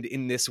happened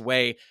in this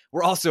way.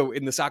 We're also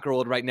in the soccer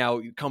world right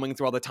now combing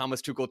through all the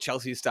Thomas Tuchel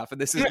Chelsea stuff, and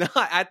this is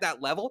not at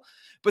that level,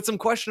 but some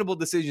questionable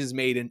decisions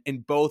made in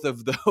both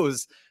of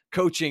those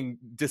coaching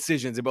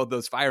decisions, in both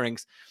those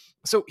firings.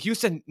 So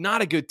Houston,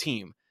 not a good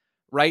team.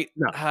 Right.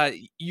 No.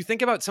 You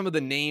think about some of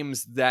the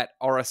names that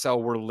RSL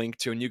were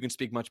linked to, and you can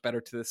speak much better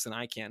to this than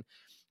I can,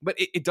 but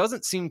it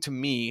doesn't seem to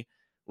me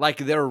like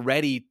they're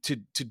ready to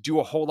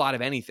do a whole lot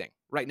of anything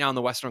right now in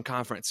the Western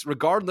Conference,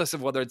 regardless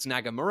of whether it's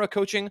Nagamura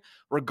coaching,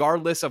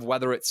 regardless of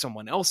whether it's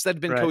someone else that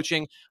had been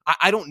coaching.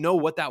 I don't know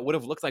what that would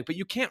have looked like, but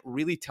you can't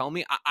really tell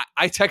me.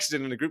 I texted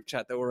in a group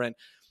chat that we're in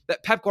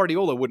that Pep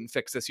Guardiola wouldn't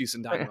fix this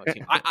Houston Dynamo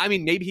team. I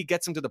mean, maybe he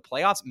gets them to the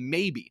playoffs.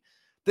 Maybe.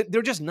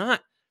 They're just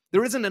not.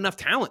 There isn't enough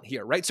talent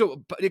here, right?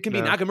 So it can be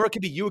Nagamura, it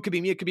could be you, it could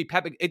be me, it could be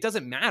Pep. It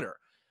doesn't matter,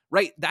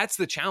 right? That's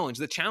the challenge.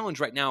 The challenge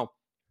right now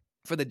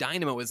for the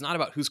Dynamo is not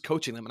about who's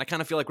coaching them. And I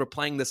kind of feel like we're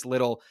playing this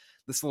little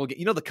game.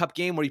 You know, the cup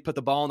game where you put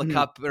the ball in the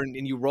cup and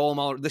you roll them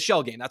all. The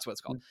shell game, that's what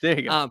it's called. There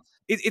you go.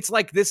 It's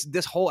like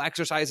this whole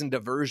exercise in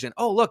diversion.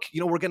 Oh, look,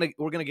 we're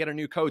gonna get a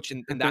new coach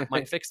and that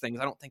might fix things.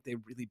 I don't think they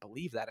really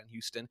believe that in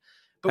Houston.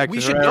 But Hector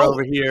we should Herrera know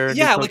over here.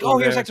 Yeah, like,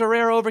 here's Hector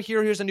Herrera over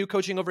here. Here's a new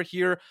coaching over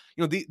here.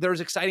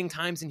 There's exciting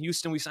times in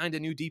Houston. We signed a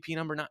new DP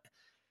number. None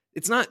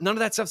of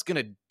that stuff's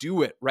going to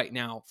do it right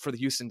now for the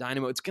Houston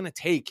Dynamo. It's going to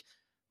take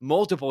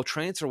multiple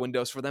transfer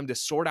windows for them to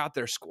sort out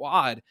their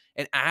squad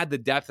and add the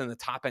depth and the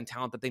top end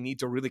talent that they need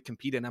to really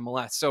compete in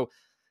MLS. So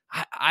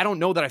I don't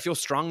know that I feel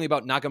strongly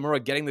about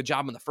Nagamura getting the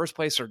job in the first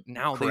place, or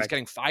now that he's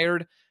getting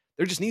fired.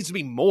 There just needs to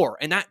be more.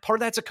 And that part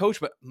of that's a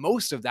coach, but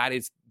most of that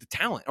is the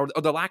talent or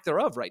the lack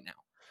thereof right now.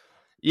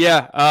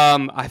 Yeah,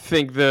 I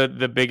think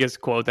the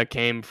biggest quote that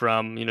came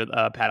from,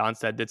 Pat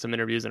Onstad did some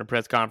interviews in a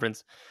press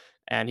conference,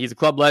 and he's a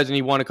club legend.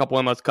 He won a couple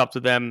MLS Cups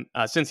with them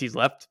since he's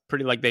left.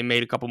 They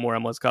made a couple more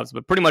MLS Cups,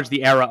 but pretty much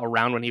the era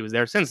around when he was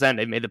there. Since then,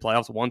 they've made the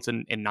playoffs once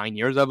in 9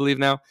 years, I believe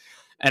now.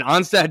 And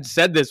Onstad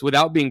said this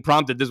without being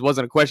prompted. This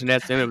wasn't a question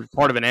asked to him. It was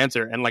part of an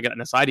answer. And like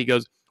an aside, he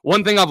goes,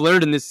 "One thing I've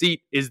learned in this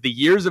seat is the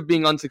years of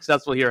being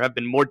unsuccessful here have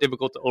been more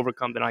difficult to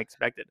overcome than I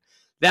expected."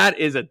 That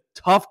is a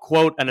tough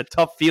quote and a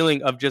tough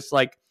feeling of just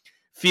like,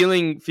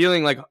 feeling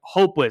like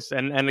hopeless,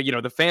 and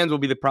the fans will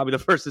be probably the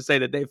first to say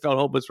that they felt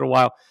hopeless for a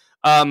while.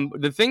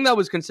 The thing that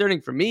was concerning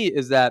for me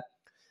is that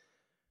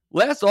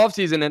last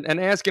offseason and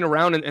asking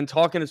around and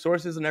talking to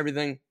sources and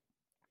everything,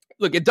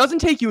 look, it doesn't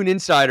take you an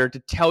insider to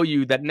tell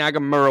you that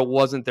Nagamura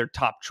wasn't their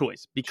top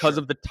choice because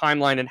of the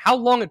timeline and how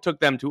long it took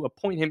them to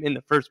appoint him in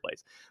the first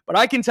place. But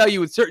I can tell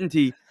you with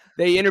certainty,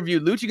 they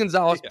interviewed Luchi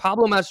Gonzalez,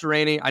 Pablo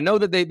Mastroeni. I know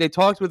that they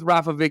talked with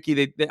Rafa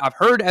Vicky. I've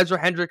heard Ezra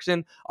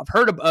Hendrickson. I've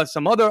heard of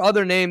some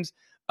other names.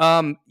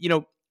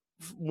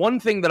 One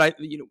thing that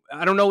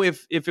I don't know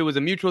if it was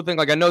a mutual thing.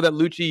 Like, I know that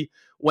Luchi,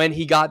 when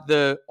he got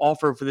the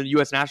offer for the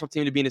U.S. national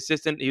team to be an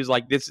assistant, he was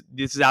like, this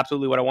is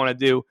absolutely what I want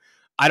to do.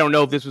 I don't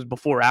know if this was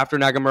before or after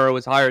Nagamura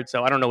was hired,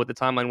 so I don't know what the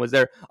timeline was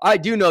there. I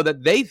do know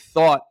that they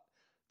thought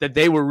that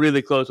they were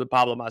really close with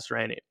Pablo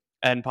Mastroeni,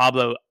 and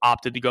Pablo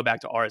opted to go back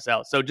to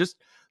RSL. So just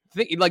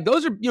like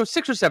those are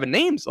 6 or 7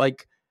 names.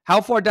 Like, how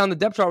far down the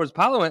depth chart was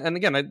Paulo? And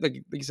again,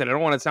 like you said, I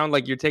don't want to sound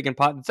like you're taking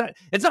pot.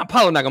 It's not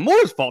Paulo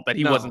Nagamura's fault that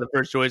he wasn't the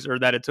first choice or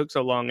that it took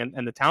so long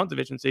and the talent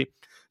deficiency.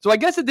 So I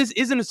guess that this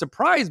isn't a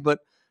surprise, but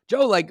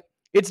Joe, like,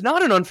 it's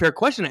not an unfair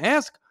question to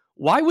ask.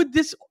 Why would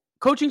this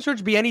coaching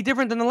search be any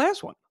different than the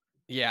last one?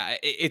 Yeah,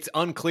 it's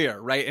unclear,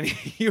 right?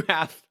 And you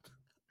have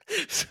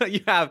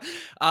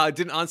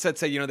didn't Onset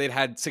say, they'd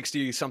had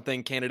 60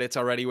 something candidates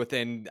already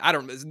within,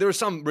 there was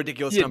some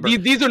ridiculous number.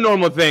 These are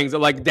normal things.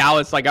 Like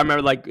Dallas, like I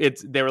remember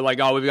they were like,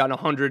 oh, we've gotten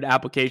 100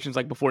 applications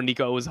like before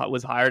Nico was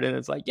hired. And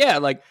it's like, yeah,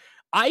 like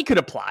I could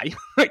apply.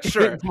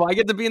 Sure. Do I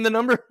get to be in the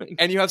number?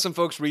 And you have some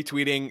folks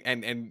retweeting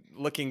and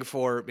looking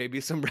for maybe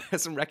some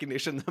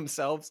recognition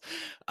themselves.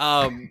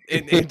 But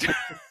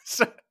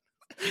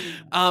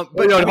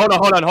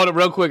hold on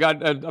real quick.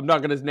 I'm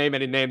not going to name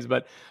any names,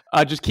 but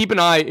just keep an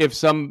eye if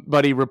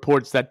somebody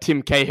reports that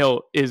Tim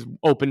Cahill is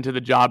open to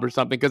the job or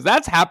something, because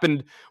that's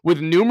happened with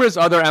numerous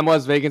other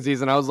MLS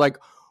vacancies. And I was like,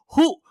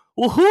 who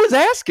is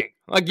asking?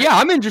 Like, yeah,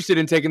 I'm interested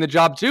in taking the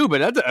job too,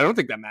 but I don't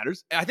think that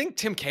matters. I think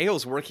Tim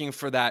Cahill's working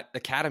for that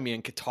academy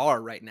in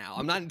Qatar right now.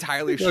 I'm not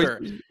entirely sure.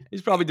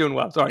 He's probably doing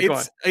well. Sorry, go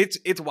on.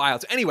 It's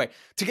wild. So anyway,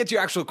 to get to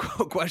your actual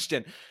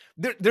question,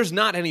 there's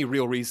not any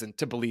real reason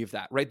to believe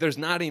that, right? There's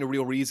not any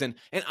real reason.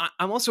 And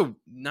I'm also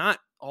not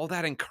all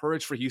that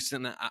encouraged for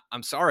Houston.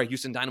 I'm sorry,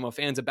 Houston Dynamo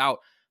fans, about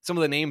some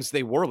of the names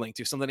they were linked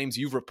to, some of the names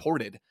you've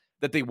reported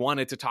that they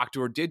wanted to talk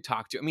to or did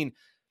talk to. I mean,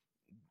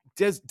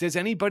 does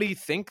anybody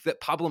think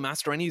that Pablo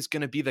Mastroeni is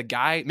going to be the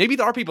guy? Maybe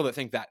there are people that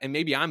think that, and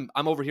maybe I'm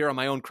over here on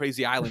my own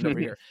crazy island over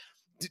here.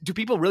 Do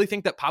people really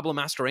think that Pablo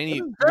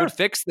Mastroeni would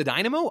fix the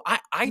Dynamo?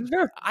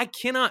 I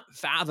cannot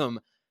fathom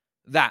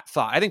that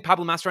thought. I think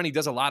Pablo Mastroeni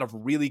does a lot of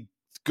really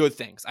good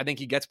things. I think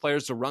he gets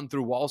players to run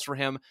through walls for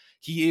him.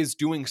 He is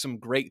doing some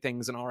great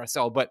things in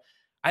RSL, but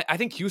I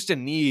think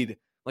Houston need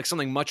like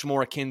something much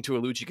more akin to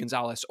a Luchi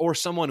Gonzalez or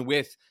someone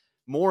with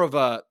more of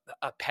a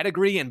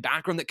pedigree and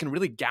background that can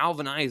really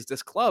galvanize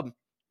this club.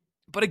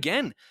 But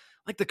again,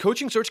 like the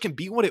coaching search can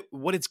be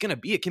what it's going to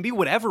be. It can be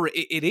whatever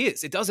it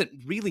is. It doesn't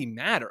really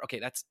matter. Okay,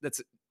 that's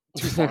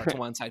too far to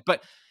one side,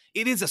 but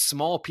it is a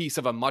small piece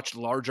of a much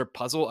larger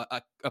puzzle,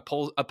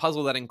 a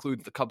puzzle that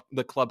includes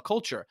the club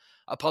culture,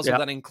 a puzzle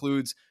that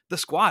includes the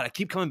squad. I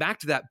keep coming back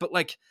to that, but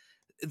like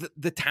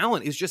the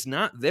talent is just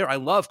not there. I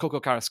love Coco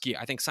Carrasquilla.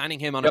 I think signing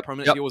him on a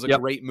permanent deal was a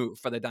great move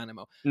for the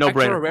Dynamo.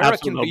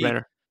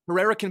 No-brainer.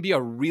 Herrera can be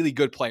a really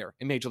good player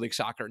in Major League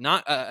Soccer,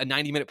 not a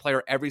 90-minute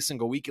player every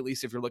single week, at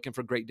least if you're looking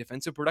for great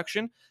defensive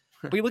production.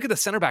 But you look at the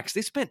center backs,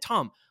 they spent,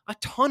 Tom, a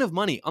ton of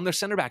money on their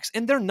center backs,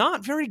 and they're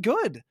not very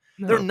good.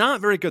 No. They're not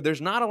very good.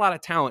 There's not a lot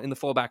of talent in the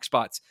fullback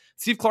spots.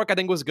 Steve Clark, I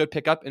think, was a good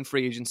pickup in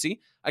free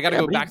agency. I got to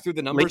go back through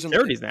the numbers. Late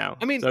 30s now.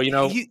 I mean, so,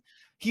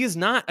 he is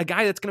not a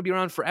guy that's going to be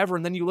around forever.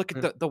 And then you look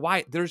at the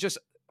why. There's just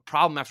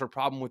problem after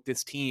problem with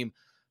this team.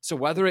 So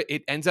whether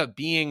it ends up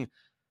being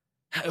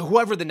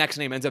whoever the next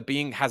name ends up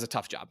being has a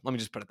tough job. Let me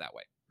just put it that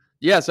way.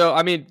 Yeah, so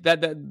I mean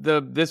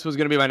this was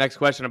going to be my next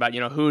question about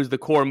who's the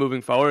core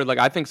moving forward. Like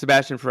I think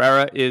Sebastian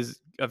Ferreira is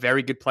a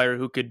very good player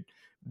who could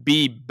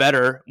be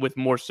better with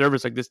more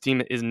service. Like this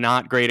team is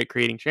not great at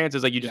creating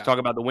chances. Like you just talk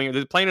about the winger.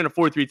 They're playing in a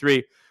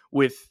 4-3-3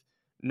 with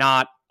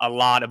not a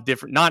lot of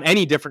not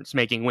any difference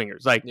making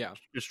wingers. Like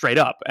just straight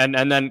up. And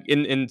then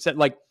in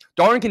like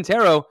Darwin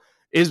Quintero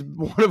is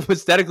one of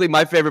aesthetically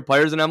my favorite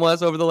players in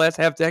MLS over the last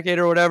half decade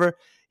or whatever.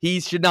 He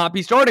should not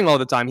be starting all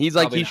the time. He's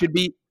like he should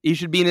be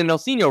in an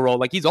Elsinho role.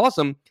 Like he's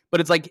awesome,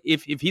 but it's like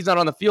if he's not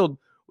on the field,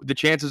 the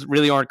chances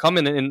really aren't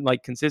coming in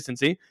like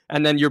consistency.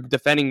 And then you're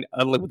defending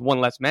with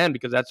one less man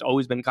because that's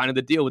always been kind of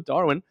the deal with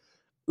Darwin.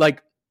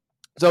 Like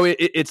so,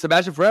 it's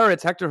Sebastian Ferreira,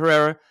 it's Hector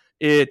Herrera,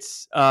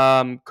 it's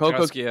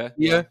Coco,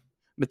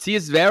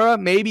 Matias Vera,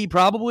 maybe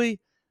probably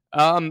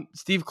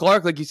Steve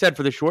Clark, like you said,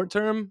 for the short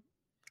term.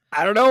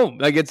 I don't know.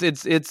 Like it's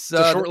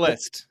a short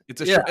list. It's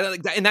a short,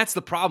 and that's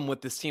the problem with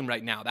this team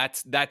right now.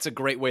 That's a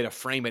great way to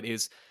frame it.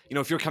 Is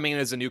if you're coming in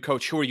as a new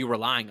coach, who are you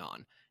relying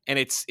on? And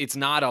it's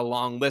not a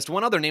long list.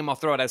 One other name I'll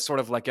throw out as sort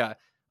of like a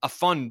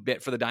fun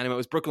bit for the Dynamo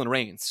is Brooklyn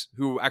Reigns,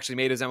 who actually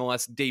made his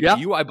MLS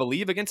debut, I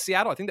believe, against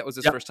Seattle. I think that was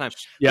his first time.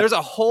 There's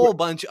a whole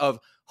bunch of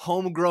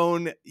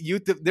homegrown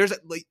youth. There's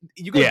like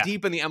you go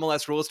deep in the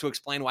MLS rules to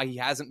explain why he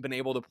hasn't been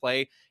able to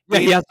play.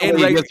 He has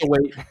to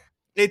wait.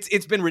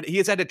 It's been he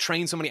has had to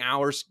train so many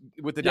hours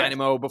with the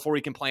Dynamo before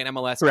he can play in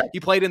MLS. Correct. He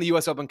played in the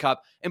U.S. Open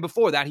Cup, and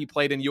before that, he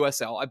played in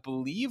USL, I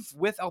believe,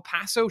 with El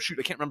Paso. Shoot,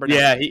 I can't remember.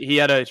 Yeah, he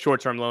had a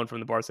short-term loan from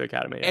the Barca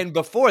Academy. Yeah. And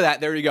before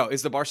that, there you go,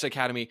 is the Barca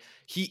Academy.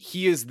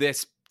 He is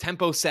this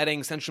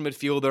tempo-setting central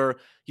midfielder.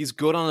 He's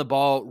good on the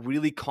ball,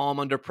 really calm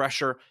under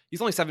pressure.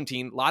 He's only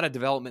 17, a lot of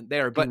development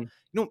there. But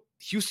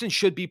Houston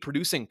should be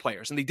producing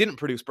players, and they didn't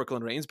produce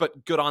Brooklyn Reigns,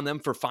 but good on them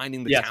for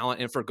finding the talent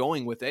and for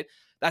going with it.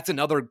 That's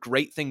another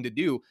great thing to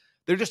do.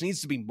 There just needs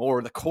to be more.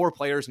 The core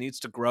players needs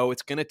to grow.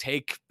 It's going to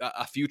take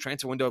a few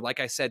transfer window, like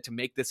I said, to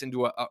make this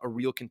into a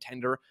real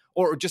contender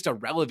or just a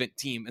relevant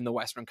team in the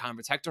Western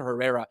Conference. Hector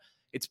Herrera,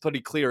 it's pretty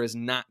clear, is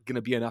not going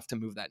to be enough to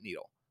move that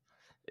needle.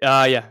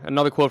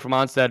 Another quote from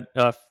Onstead.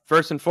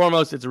 First and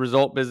foremost, it's a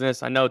result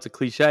business. I know it's a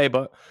cliche,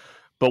 but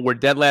we're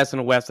dead last in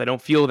the West. I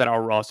don't feel that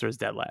our roster is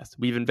dead last.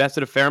 We've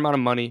invested a fair amount of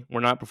money.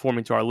 We're not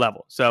performing to our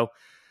level. So,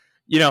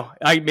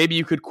 maybe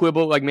you could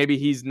quibble, like maybe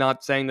he's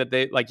not saying that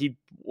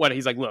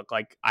he's like, look,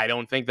 like I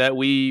don't think that it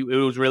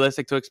was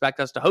realistic to expect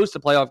us to host a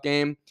playoff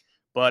game,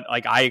 but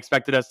like I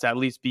expected us to at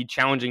least be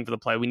challenging for the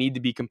play. We need to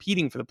be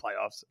competing for the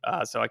playoffs.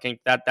 So I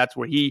think that's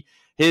where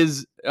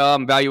his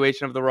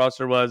valuation of the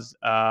roster was.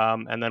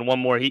 And then one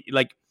more, he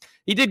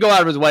did go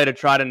out of his way to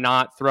try to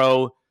not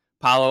throw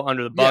Paulo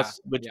under the bus,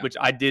 which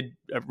I did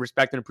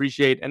respect and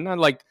appreciate. And then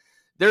like,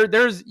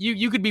 There's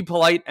you could be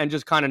polite and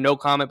just kind of no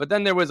comment, but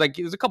then there was a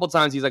couple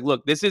times he's like,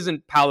 look, this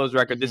isn't Paulo's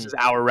record, this is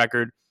our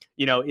record.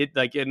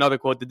 Like another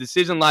quote, the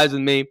decision lies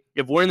with me.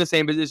 If we're in the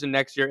same position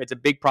next year, it's a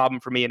big problem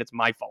for me and it's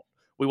my fault.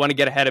 We want to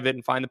get ahead of it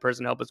and find the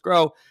person to help us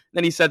grow.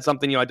 Then he said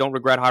something, I don't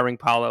regret hiring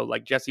Paulo.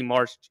 Like Jesse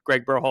Marsch,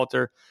 Greg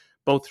Berhalter,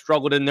 both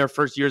struggled in their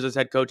first years as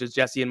head coaches.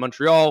 Jesse in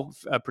Montreal,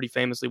 pretty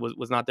famously,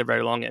 was not there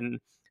very long,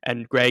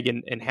 and Greg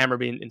in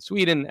Hammarby in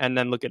Sweden. And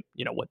then look at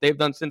what they've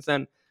done since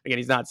then. Again,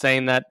 he's not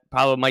saying that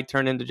Paulo might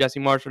turn into Jesse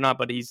Marsch or not,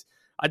 but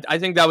I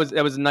think that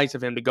was nice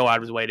of him to go out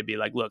of his way to be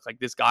like, look, like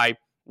this guy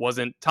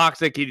wasn't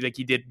toxic. He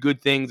did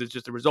good things. It's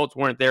just the results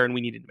weren't there, and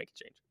we needed to make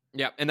a change.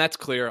 Yeah, and that's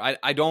clear.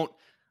 I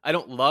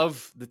don't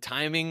love the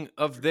timing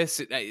of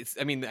this.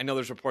 I know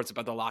there's reports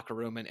about the locker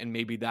room, and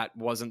maybe that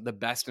wasn't the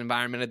best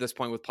environment at this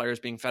point with players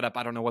being fed up.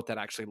 I don't know what that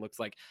actually looks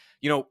like.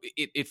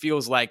 It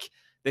feels like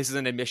this is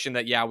an admission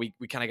that, yeah, we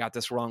kind of got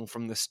this wrong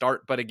from the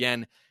start. But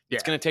again,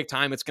 it's going to take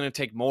time. It's going to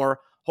take more.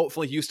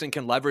 Hopefully Houston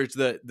can leverage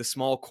the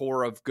small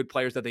core of good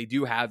players that they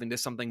do have into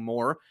something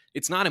more.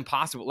 It's not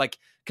impossible. Like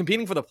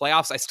competing for the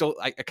playoffs,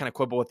 I kind of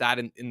quibble with that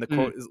in the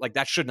quote. Like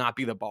that should not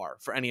be the bar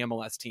for any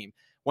MLS team.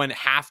 When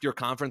half your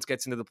conference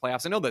gets into the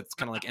playoffs, I know that's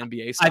kind of like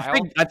NBA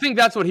style. I think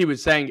that's what he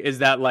was saying, is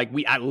that like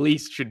we at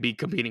least should be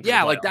competing for the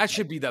playoffs. Like that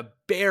should be the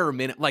bare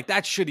minimum. Like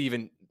that should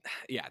even,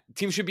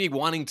 teams should be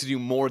wanting to do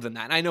more than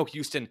that. And I know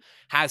Houston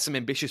has some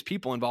ambitious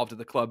people involved at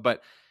the club,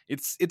 but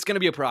it's going to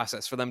be a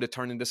process for them to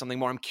turn into something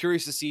more. I'm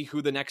curious to see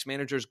who the next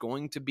manager is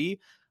going to be.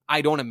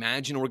 I don't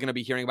imagine we're going to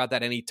be hearing about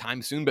that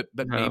anytime soon, but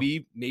no.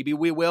 maybe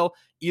we will.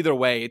 Either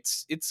way,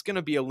 it's going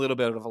to be a little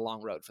bit of a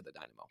long road for the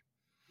Dynamo.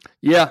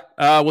 Yeah,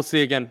 we'll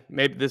see again.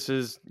 Maybe this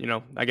is,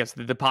 I guess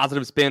the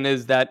positive spin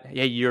is that,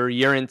 hey, you're a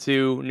year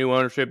into new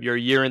ownership, you're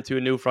a year into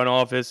a new front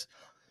office,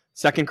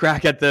 second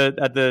crack at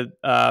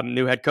the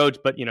new head coach.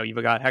 But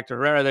you've got Hector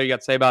Herrera there, you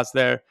got Sebas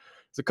there.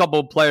 There's a couple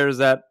of players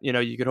that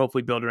you could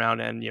hopefully build around,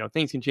 and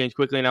things can change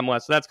quickly in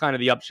MLS. So that's kind of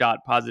the upshot,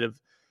 positive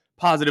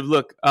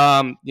look.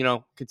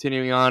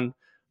 Continuing on,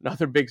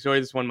 another big story.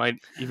 This one might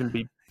even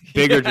be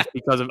bigger just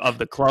because of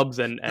the clubs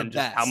and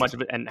just how much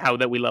of it and how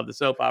that we love the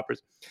soap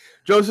operas.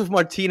 Josef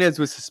Martinez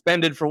was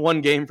suspended for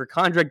one game for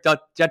contract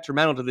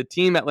detrimental to the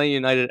team, Atlanta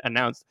United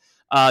announced.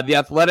 The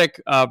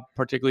Athletic,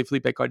 particularly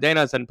Felipe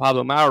Cardenas and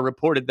Pablo Maurer,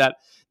 reported that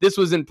this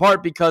was in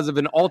part because of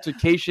an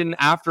altercation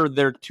after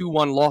their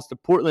 2-1 loss to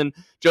Portland.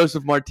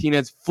 Josef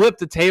Martinez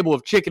flipped a table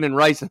of chicken and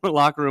rice in the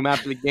locker room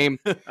after the game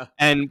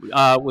and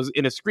was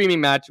in a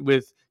screaming match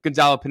with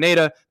Gonzalo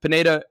Pineda.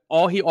 Pineda,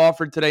 all he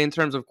offered today in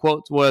terms of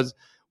quotes was,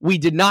 "We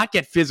did not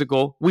get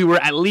physical. We were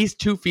at least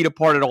 2 feet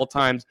apart at all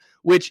times,"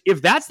 which,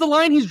 if that's the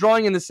line he's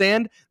drawing in the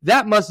sand,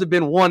 that must have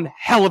been one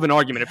hell of an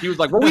argument. If he was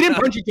like, well, we didn't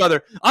punch each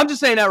other. I'm just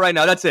saying that right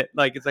now. That's it.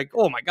 Like, it's like,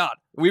 oh my God.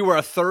 We were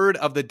a third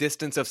of the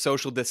distance of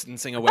social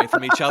distancing away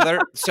from each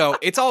other. So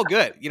it's all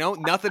good.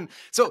 Nothing.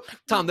 So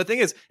Tom, the thing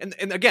is, and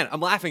again,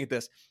 I'm laughing at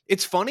this.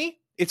 It's funny.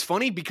 It's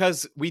funny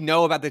because we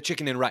know about the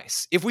chicken and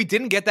rice. If we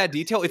didn't get that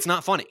detail, it's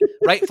not funny,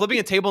 right? Flipping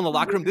a table in the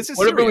locker room. This is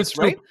serious,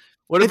 right?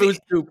 What if it was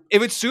soup?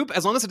 If it's soup,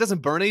 as long as it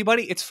doesn't burn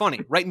anybody, it's funny,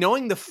 right?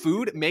 Knowing the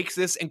food makes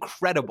this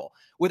incredible.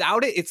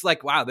 Without it, it's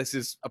like, wow, this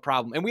is a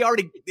problem. And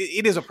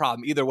it is a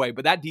problem either way,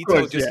 but that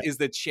detail is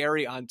the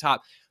cherry on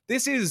top.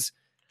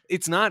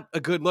 It's not a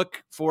good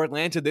look for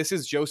Atlanta. This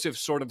is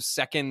Josef's sort of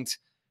second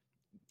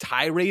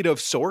tirade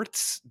of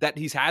sorts that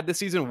he's had this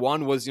season.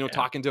 One was,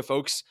 talking to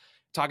folks,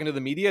 talking to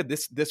the media.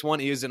 This one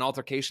is an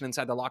altercation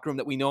inside the locker room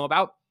that we know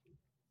about.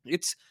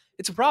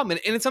 It's a problem.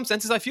 And in some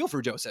senses, I feel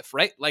for Josef,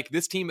 right? Like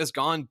this team has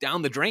gone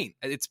down the drain.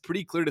 It's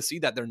pretty clear to see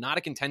that they're not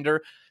a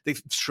contender.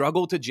 They've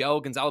struggled to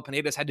gel. Gonzalo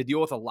Pineda has had to deal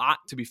with a lot,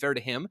 to be fair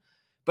to him.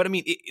 But I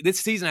mean, this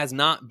season has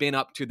not been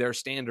up to their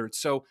standards.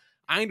 So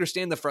I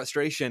understand the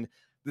frustration.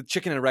 The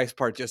chicken and rice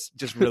part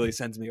just really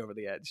sends me over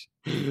the edge.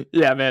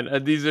 Yeah, man.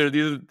 This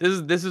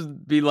is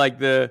be like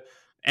the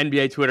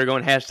NBA Twitter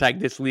going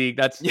 #this league.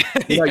 That's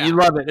you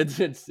love it.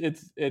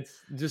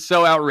 It's just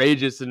so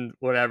outrageous and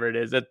whatever it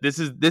is. That this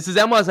is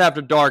MLS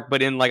After Dark,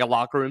 but in like a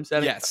locker room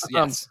setting.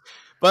 Yes.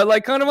 But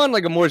like kind of on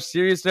like a more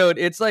serious note,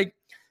 it's like,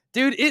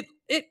 dude,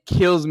 it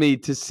kills me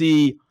to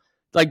see,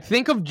 like,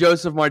 think of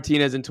Josef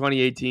Martinez in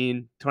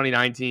 2018,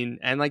 2019,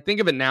 and like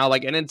think of it now.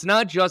 Like, and it's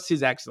not just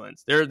his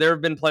excellence. There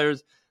have been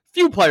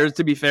few players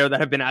to be fair,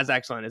 that have been as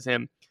excellent as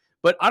him.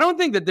 But I don't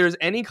think that there's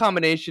any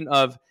combination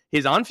of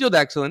his on-field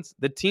excellence,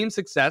 the team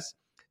success,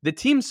 the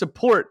team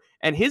support,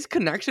 and his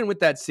connection with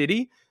that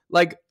city.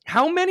 Like,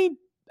 how many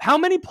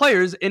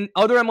players in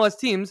other MLS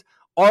teams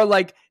are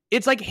like,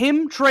 it's like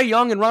him, Trae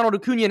Young, and Ronald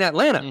Acuna in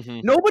Atlanta.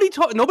 Mm-hmm.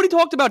 Nobody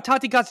talked about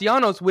Tati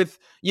Castellanos with,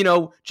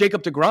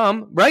 Jacob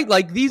deGrom, right?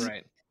 Like these.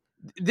 Right.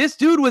 This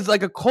dude was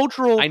like a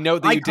cultural icon. I know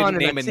that you didn't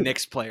name a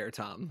Knicks player,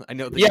 Tom. I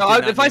know that.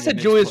 Yeah, if I said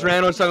Julius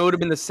Randle, so it would have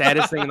been the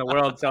saddest thing in the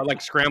world. So I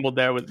like scrambled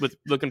there with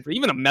looking for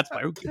even a Mets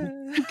player. Who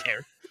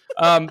cares?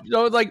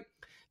 So like,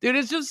 dude,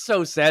 it's just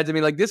so sad to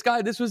me. Like this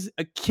guy, this was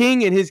a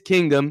king in his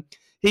kingdom.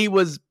 He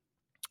was,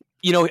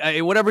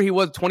 whatever he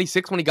was,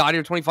 26 when he got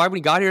here, 25 when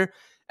he got here.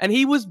 And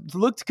he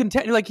looked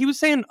content. Like he was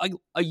saying like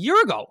a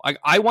year ago, like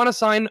I want to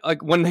sign.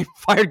 Like when they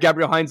fired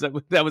Gabriel Hines, that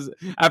was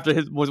after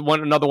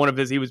another one of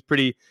his. He was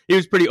pretty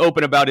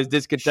open about his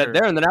discontent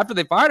there. And then after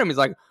they fired him, he's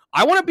like,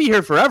 I want to be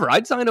here forever.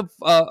 I'd sign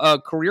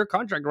a career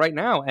contract right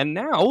now. And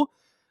now,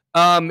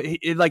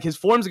 like his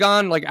form's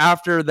gone. Like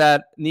after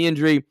that knee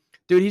injury,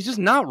 dude, he's just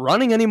not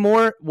running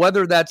anymore.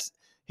 Whether that's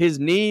his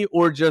knee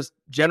or just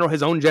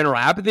his own general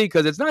apathy,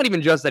 because it's not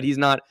even just that he's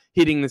not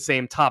hitting the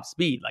same top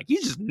speed. Like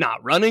he's just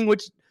not running,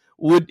 which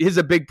is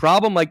a big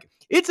problem. Like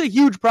it's a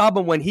huge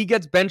problem when he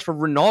gets benched for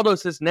Ronaldo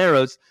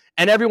Cisneros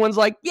and everyone's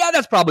like, yeah,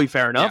 that's probably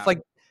fair enough. Yeah.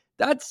 Like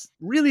that's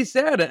really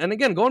sad. And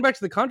again, going back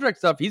to the contract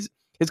stuff, his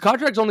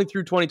contract's only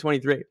through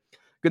 2023.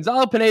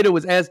 Gonzalo Pineda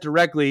was asked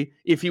directly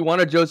if he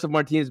wanted Josef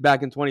Martinez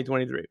back in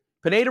 2023.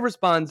 Pineda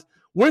responds,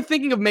 we're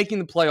thinking of making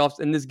the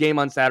playoffs in this game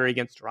on Saturday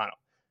against Toronto.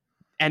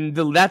 And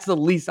that's the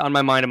least on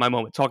my mind in my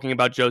moment, talking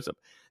about Josef.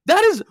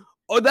 That is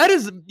Oh, that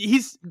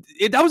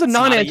was a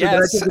non-answer that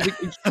I think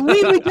is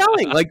extremely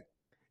telling. Like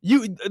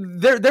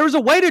there was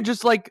a way to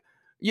just like,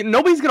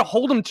 nobody's going to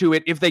hold him to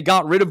it if they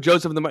got rid of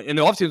Josef in the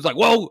offseason. It's like,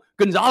 well,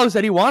 Gonzalez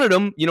said he wanted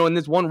him, in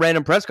this one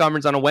random press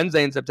conference on a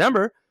Wednesday in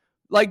September.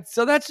 Like,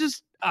 so that's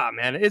just,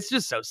 man, it's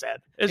just so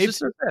sad. It's just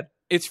so sad.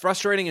 It's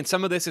frustrating, and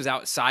some of this is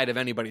outside of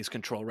anybody's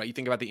control, right? You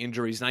think about the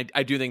injuries, and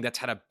I do think that's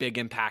had a big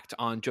impact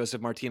on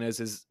Josef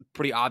Martinez's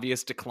pretty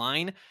obvious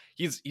decline.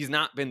 He's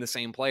not been the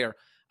same player.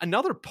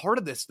 Another part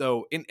of this,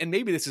 though, and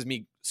maybe this is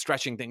me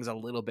stretching things a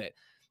little bit,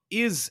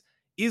 is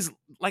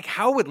like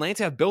how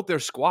Atlanta have built their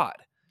squad.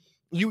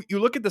 You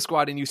look at the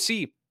squad and you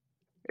see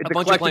it's a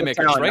bunch of playmakers,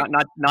 talent,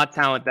 right? Not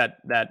talent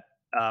that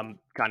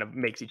kind of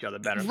makes each other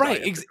better.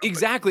 Right,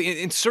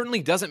 exactly. And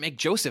certainly doesn't make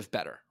Josef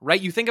better,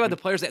 right? You think about the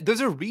players,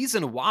 there's a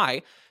reason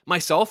why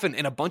myself and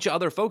a bunch of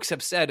other folks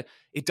have said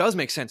it does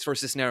make sense for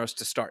Cisneros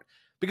to start.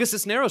 Because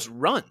Cisneros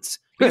runs.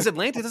 Because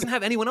Atlanta doesn't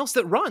have anyone else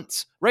that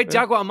runs, right?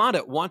 Thiago Almada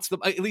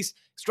at least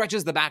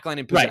stretches the backline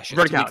in possession.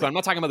 Right, I'm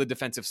not talking about the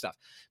defensive stuff.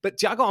 But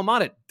Thiago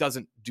Almada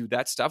doesn't do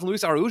that stuff.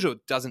 Luis Araujo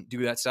doesn't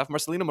do that stuff.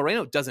 Marcelino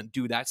Moreno doesn't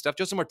do that stuff.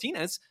 Josef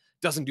Martinez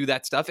doesn't do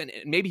that stuff. And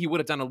maybe he would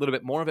have done a little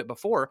bit more of it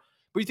before.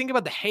 But you think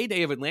about the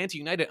heyday of Atlanta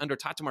United under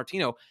Tata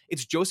Martino,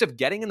 it's Josef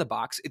getting in the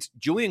box, it's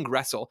Julian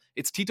Gressel,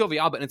 it's Tito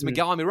Villalba, and it's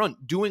Miguel Almiron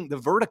doing the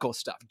vertical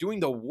stuff, doing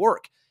the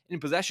work in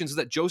possession so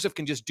that Josef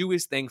can just do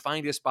his thing,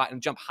 find his spot,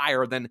 and jump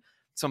higher than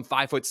some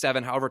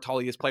 5'7", however tall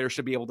he is, player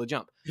should be able to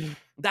jump.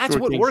 That's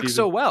what works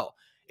so well.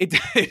 It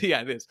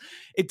is.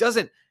 It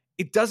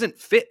doesn't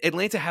fit.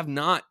 Atlanta have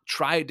not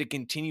tried to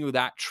continue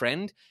that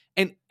trend.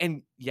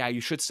 And yeah,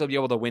 you should still be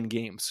able to win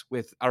games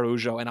with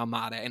Araujo and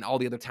Almada and all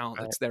the other talent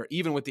that's there.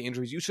 Even with the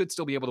injuries, you should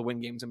still be able to win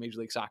games in Major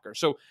League Soccer.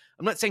 So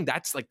I'm not saying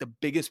that's like the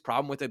biggest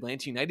problem with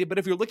Atlanta United, but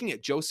if you're looking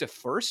at Josef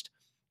first,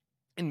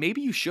 and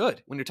maybe you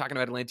should when you're talking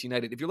about Atlanta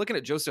United, if you're looking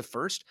at Josef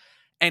first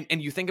and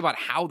you think about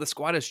how the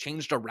squad has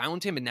changed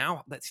around him and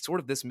now that's sort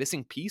of this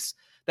missing piece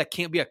that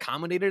can't be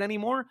accommodated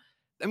anymore.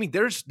 I mean,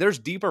 there's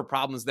deeper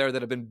problems there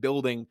that have been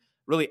building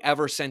really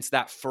ever since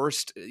that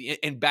first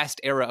and best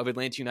era of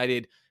Atlanta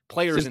United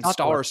players and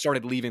stars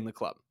started leaving the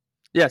club.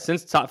 Yeah,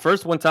 since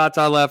first when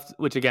Tata left,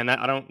 which again,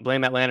 I don't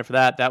blame Atlanta for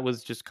that. That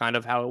was just kind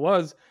of how it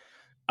was.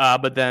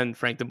 But then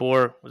Frank de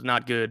Boer was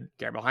not good.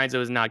 Gabriel Heinze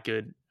was not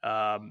good.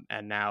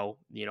 And now,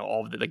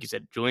 all of the, like you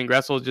said, Julian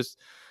Gressel is just,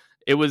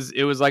 it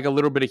was like a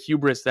little bit of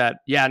hubris that,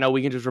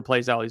 we can just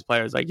replace all these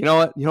players. Like, you know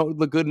what,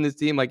 look good in this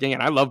team. Like,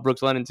 again, I love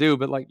Brooks Lennon too,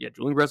 but like,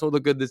 Julian Gressel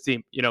look good in this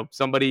team.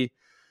 Somebody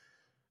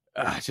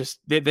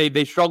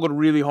they struggled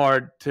really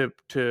hard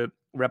to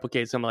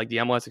replicate some of like the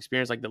MLS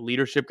experience, like the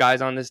leadership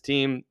guys on this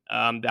team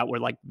that were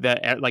like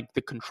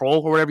the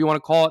control or whatever you want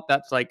to call it.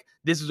 That's like,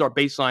 this is our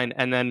baseline.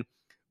 And then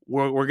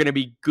we're going to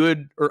be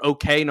good or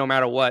okay no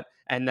matter what.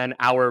 And then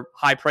our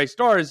high-priced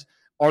stars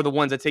are the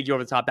ones that take you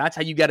over the top. That's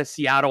how you get a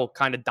Seattle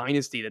kind of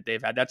dynasty that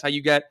they've had. That's how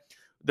you get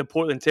the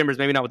Portland Timbers,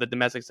 maybe not with the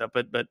domestic stuff,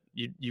 but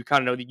you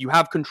kind of know that you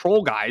have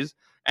control guys,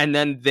 and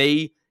then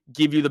they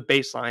give you the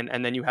baseline,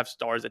 and then you have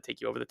stars that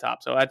take you over the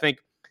top. So I think,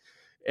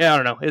 I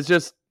don't know. It's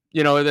just,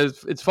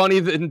 it's funny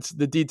in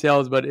the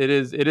details, but it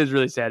is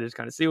really sad to just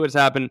kind of see what's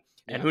happened.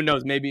 And who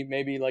knows,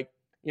 maybe like,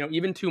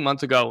 even 2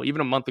 months ago, even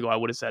a month ago, I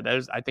would have said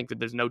I think that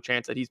there's no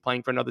chance that he's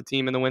playing for another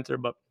team in the winter,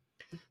 but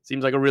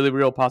seems like a really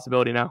real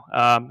possibility now.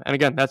 And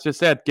again, that's just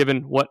sad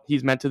given what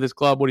he's meant to this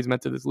club, what he's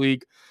meant to this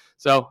league.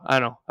 So I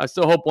don't know. I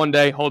still hope one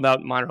day, hold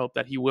out minor hope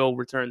that he will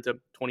return to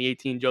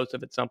 2018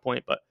 Josef at some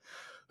point, but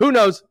who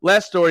knows?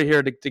 Last story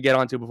here to get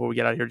onto before we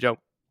get out of here, Joe.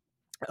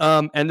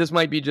 And this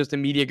might be just a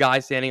media guy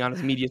standing on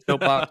his media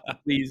soapbox.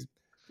 Please,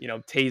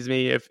 tase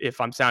me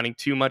if I'm sounding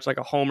too much like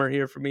a homer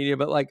here for media,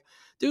 but like,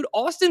 dude,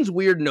 Austin's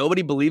weird.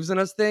 Nobody believes in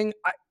us thing.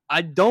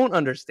 I don't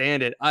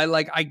understand it.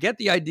 I get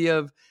the idea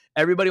of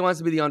everybody wants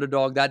to be the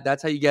underdog.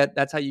 That's how you get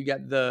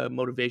the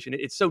motivation.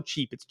 It's so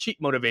cheap. It's cheap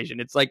motivation.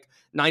 It's like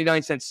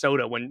 99-cent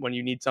soda when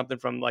you need something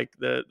from like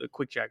the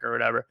Quick Check or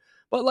whatever.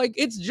 But like,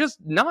 it's just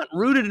not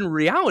rooted in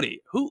reality.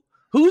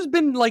 Who's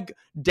been like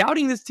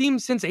doubting this team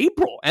since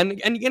April? And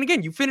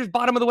again, you finished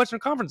bottom of the Western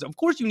Conference. Of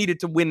course you needed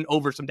to win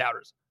over some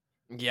doubters.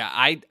 Yeah,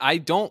 I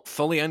don't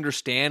fully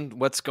understand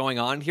what's going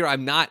on here.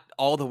 I'm not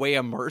all the way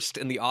immersed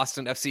in the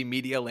Austin FC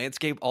media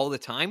landscape all the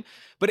time,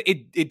 but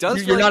it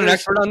does. You're not an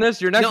expert on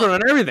this. You're an expert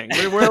on everything.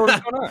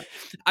 What's going on?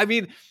 I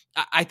mean,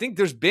 I think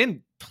there's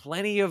been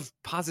plenty of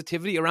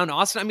positivity around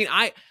Austin. I mean,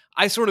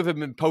 I sort of have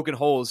been poking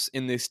holes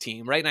in this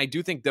team, right? And I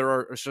do think there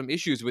are some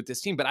issues with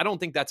this team, but I don't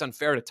think that's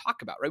unfair to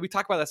talk about, right? We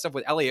talk about that stuff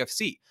with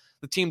LAFC,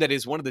 the team that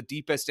is one of the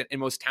deepest and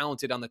most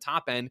talented on the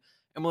top end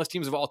MLS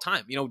teams of all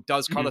time.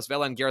 Does Carlos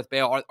Vela and Gareth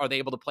Bale, are they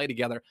able to play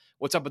together?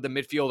 What's up with the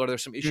midfield? Are there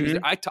some issues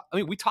there? I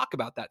mean, we talk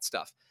about that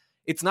stuff.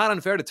 It's not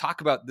unfair to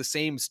talk about the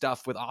same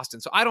stuff with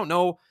Austin. So I don't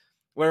know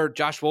where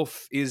Josh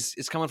Wolf is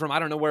coming from. I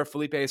don't know where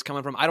Felipe is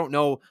coming from. I don't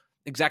know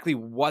exactly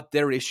what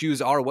their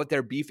issues are, what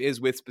their beef is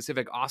with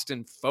specific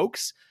Austin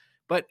folks,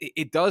 but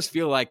it does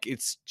feel like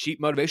it's cheap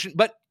motivation.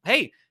 But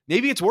hey,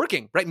 maybe it's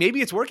working, right?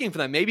 Maybe it's working for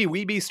them. Maybe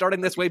Weeby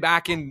starting this way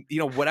back in,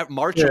 whatever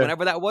March or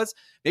whenever that was.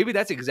 Maybe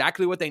that's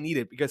exactly what they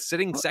needed, because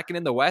sitting second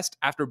in the West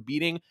after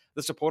beating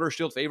the Supporters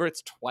Shield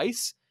favorites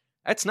twice,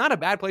 that's not a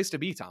bad place to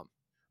be, Tom.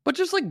 But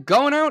just like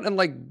going out and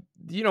like,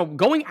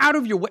 going out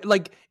of your way,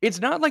 like it's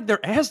not like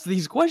they're asked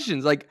these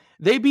questions. Like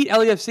they beat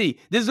LAFC.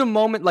 This is a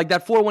moment like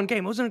that 4-1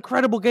 game. It was an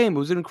incredible game. It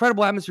was an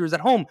incredible atmosphere. It was at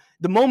home.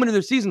 The moment of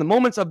their season, the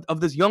moments of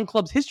this young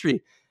club's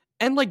history.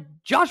 And like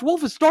Josh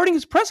Wolf is starting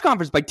his press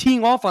conference by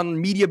teeing off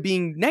on media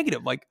being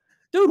negative. Like,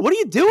 dude, what are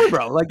you doing,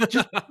 bro? Like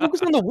just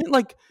focus on the win.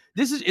 Like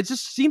it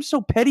just seems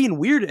so petty and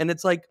weird. And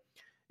it's like,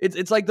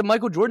 it's like the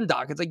Michael Jordan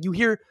doc. It's like you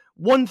hear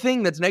one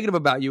thing that's negative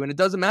about you, and it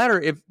doesn't matter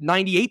if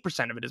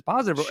 98% of it is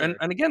positive. Sure.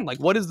 And again, like,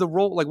 what is the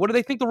role? Like, what do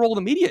they think the role of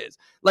the media is?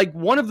 Like,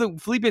 one of the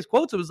Felipe's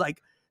quotes, it was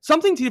like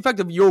something to the effect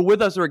of "you're with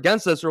us or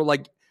against us," or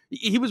like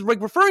he was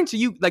like referring to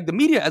you, like the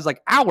media, as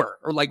like our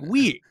or like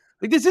we.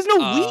 Like, this is no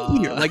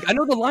we here. Like, I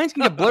know the lines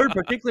can get blurred,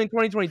 particularly in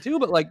 2022,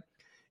 but like,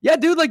 yeah,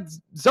 dude. Like,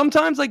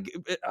 sometimes, like,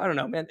 I don't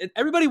know, man.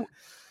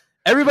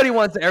 Everybody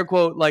wants to air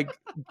quote like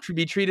to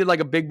be treated like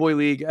a big boy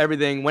league,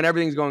 everything when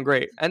everything's going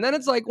great, and then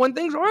it's like when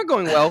things aren't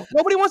going well,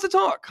 nobody wants to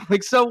talk.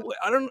 Like, so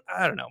I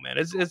don't know, man.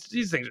 It's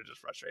these things are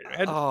just frustrating.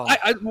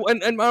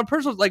 And and my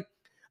personal, like,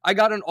 I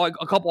got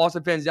a couple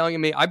Austin fans yelling at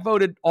me. I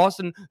voted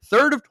Austin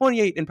 3rd of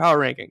 28 in power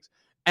rankings,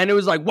 and it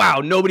was like, wow,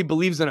 nobody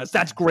believes in us.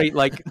 That's great.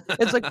 Like,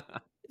 it's like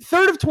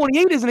 3rd of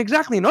 28 isn't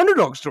exactly an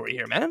underdog story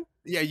here, man.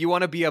 Yeah, you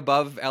want to be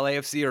above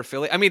LAFC or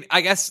Philly. I mean, I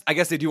guess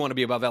they do want to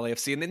be above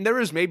LAFC, and then there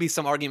is maybe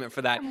some argument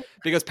for that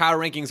because power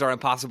rankings are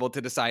impossible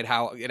to decide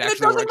how it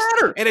actually works.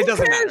 Matter. And it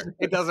doesn't matter.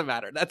 It doesn't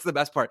matter. That's the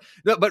best part.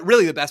 No, but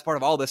really, the best part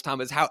of all this, Tom,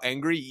 is how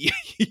angry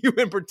you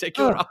in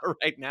particular are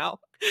right now.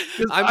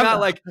 I'm not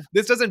like,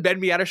 this doesn't bend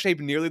me out of shape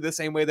nearly the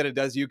same way that it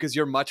does you, because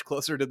you're much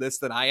closer to this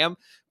than I am.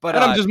 But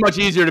I'm just much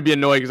easier to be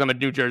annoyed because I'm a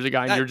New Jersey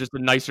guy, and you're just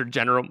a nicer,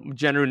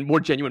 genuine, more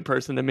genuine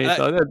person than me.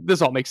 So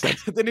this all makes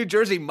sense. The New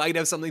Jersey might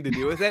have something to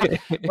do with it.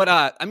 But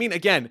I mean,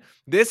 again,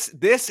 this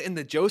and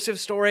the Josef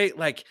story,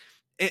 like,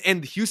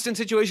 and the Houston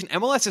situation,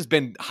 MLS has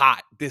been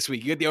hot this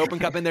week. You get the Open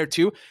Cup in there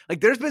too.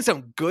 Like, there's been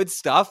some good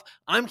stuff.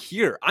 I'm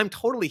here. I'm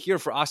totally here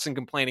for Austin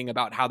complaining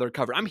about how they're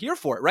covered. I'm here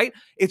for it, right?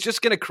 It's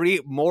just going to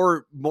create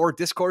more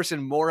discourse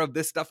and more of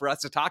this stuff for us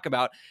to talk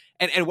about.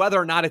 And whether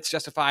or not it's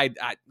justified,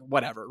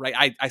 whatever,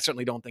 right? I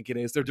certainly don't think it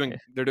is. They're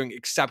doing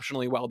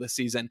exceptionally well this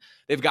season.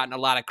 They've gotten a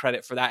lot of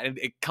credit for that, and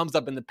it comes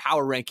up in the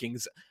power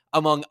rankings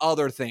among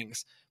other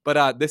things.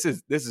 But this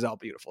is all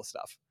beautiful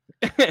stuff.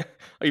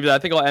 I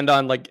think I'll end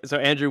on so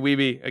Andrew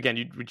Weeby, again,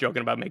 you were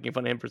joking about making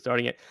fun of him for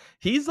starting it.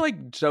 He's like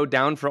so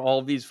down for all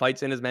of these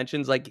fights in his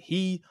mentions. Like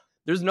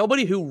there's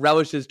nobody who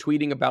relishes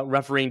tweeting about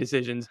refereeing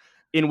decisions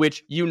in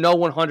which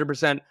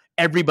 100%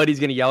 everybody's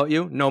going to yell at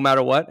you no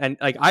matter what. And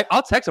like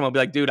I'll text him, I'll be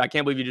like, dude, I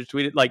can't believe you just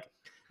tweeted. Like,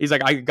 he's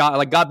like,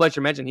 God bless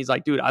your mention. He's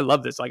like, dude, I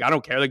love this. Like, I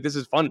don't care. Like, this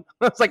is fun.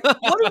 It's like, what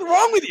is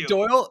wrong with you?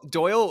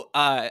 Doyle,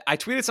 I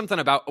tweeted something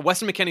about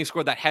Weston McKennie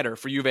scored that header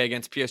for Juve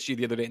against PSG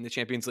the other day in the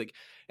Champions League.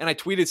 And I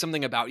tweeted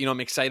something about, I'm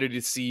excited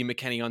to see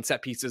McKennie on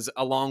set pieces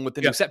along with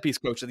the new set piece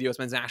coach that the U.S.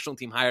 men's national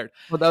team hired.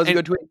 Well, that was a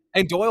good tweet.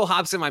 And Doyle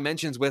hops in my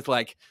mentions with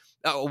like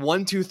a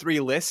 1, 2,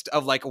 3 list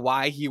of like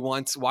why he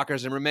wants Walker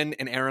Zimmerman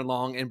and Aaron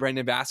Long and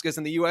Brendan Vasquez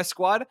in the U.S.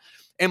 squad.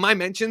 And my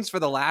mentions for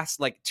the last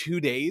like 2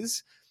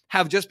 days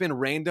have just been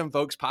random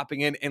folks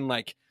popping in and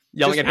like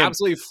yelling at him,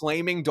 absolutely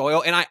flaming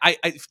Doyle. And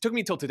it took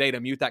me till today to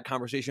mute that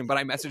conversation, but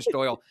I messaged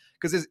Doyle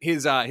because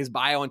his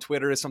bio on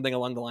Twitter is something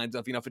along the lines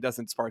of, if it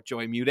doesn't spark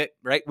joy, mute it,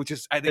 right? Which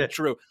is, I think,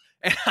 true.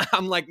 And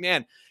I'm like,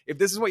 man, if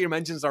this is what your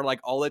mentions are like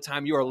all the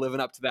time, you are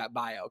living up to that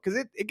bio, because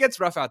it gets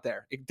rough out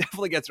there. It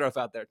definitely gets rough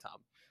out there, Tom.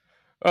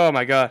 Oh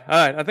my God.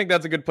 All right. I think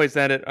that's a good place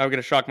to end it. I'm going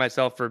to shock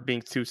myself for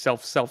being too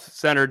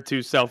self-centered,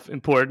 too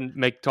self-important,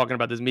 talking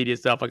about this media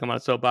stuff like I'm on a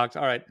soapbox.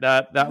 All right.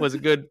 That was a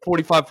good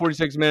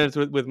 46 minutes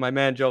with my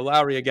man, Joe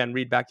Lowery. Again,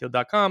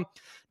 readbackfield.com.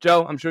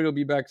 Joe, I'm sure you'll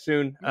be back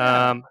soon.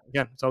 Yeah,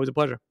 it's always a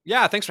pleasure.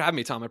 Yeah. Thanks for having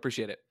me, Tom. I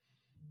appreciate it.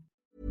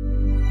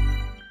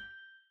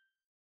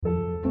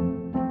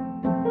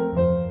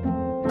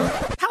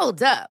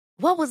 Hold up.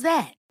 What was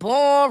that?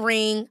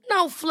 Boring.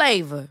 No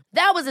flavor.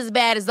 That was as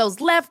bad as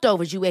those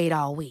leftovers you ate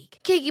all week.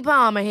 Keke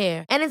Palmer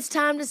here. And it's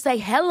time to say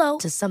hello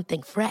to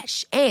something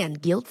fresh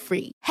and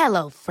guilt-free.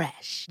 Hello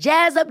Fresh.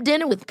 Jazz up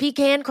dinner with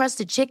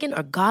pecan-crusted chicken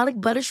or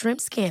garlic butter shrimp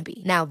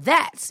scampi. Now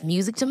that's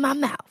music to my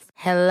mouth.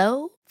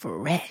 Hello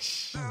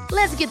Fresh.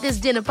 Let's get this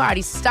dinner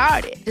party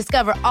started.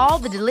 Discover all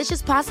the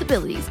delicious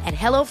possibilities at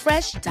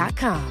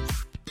HelloFresh.com.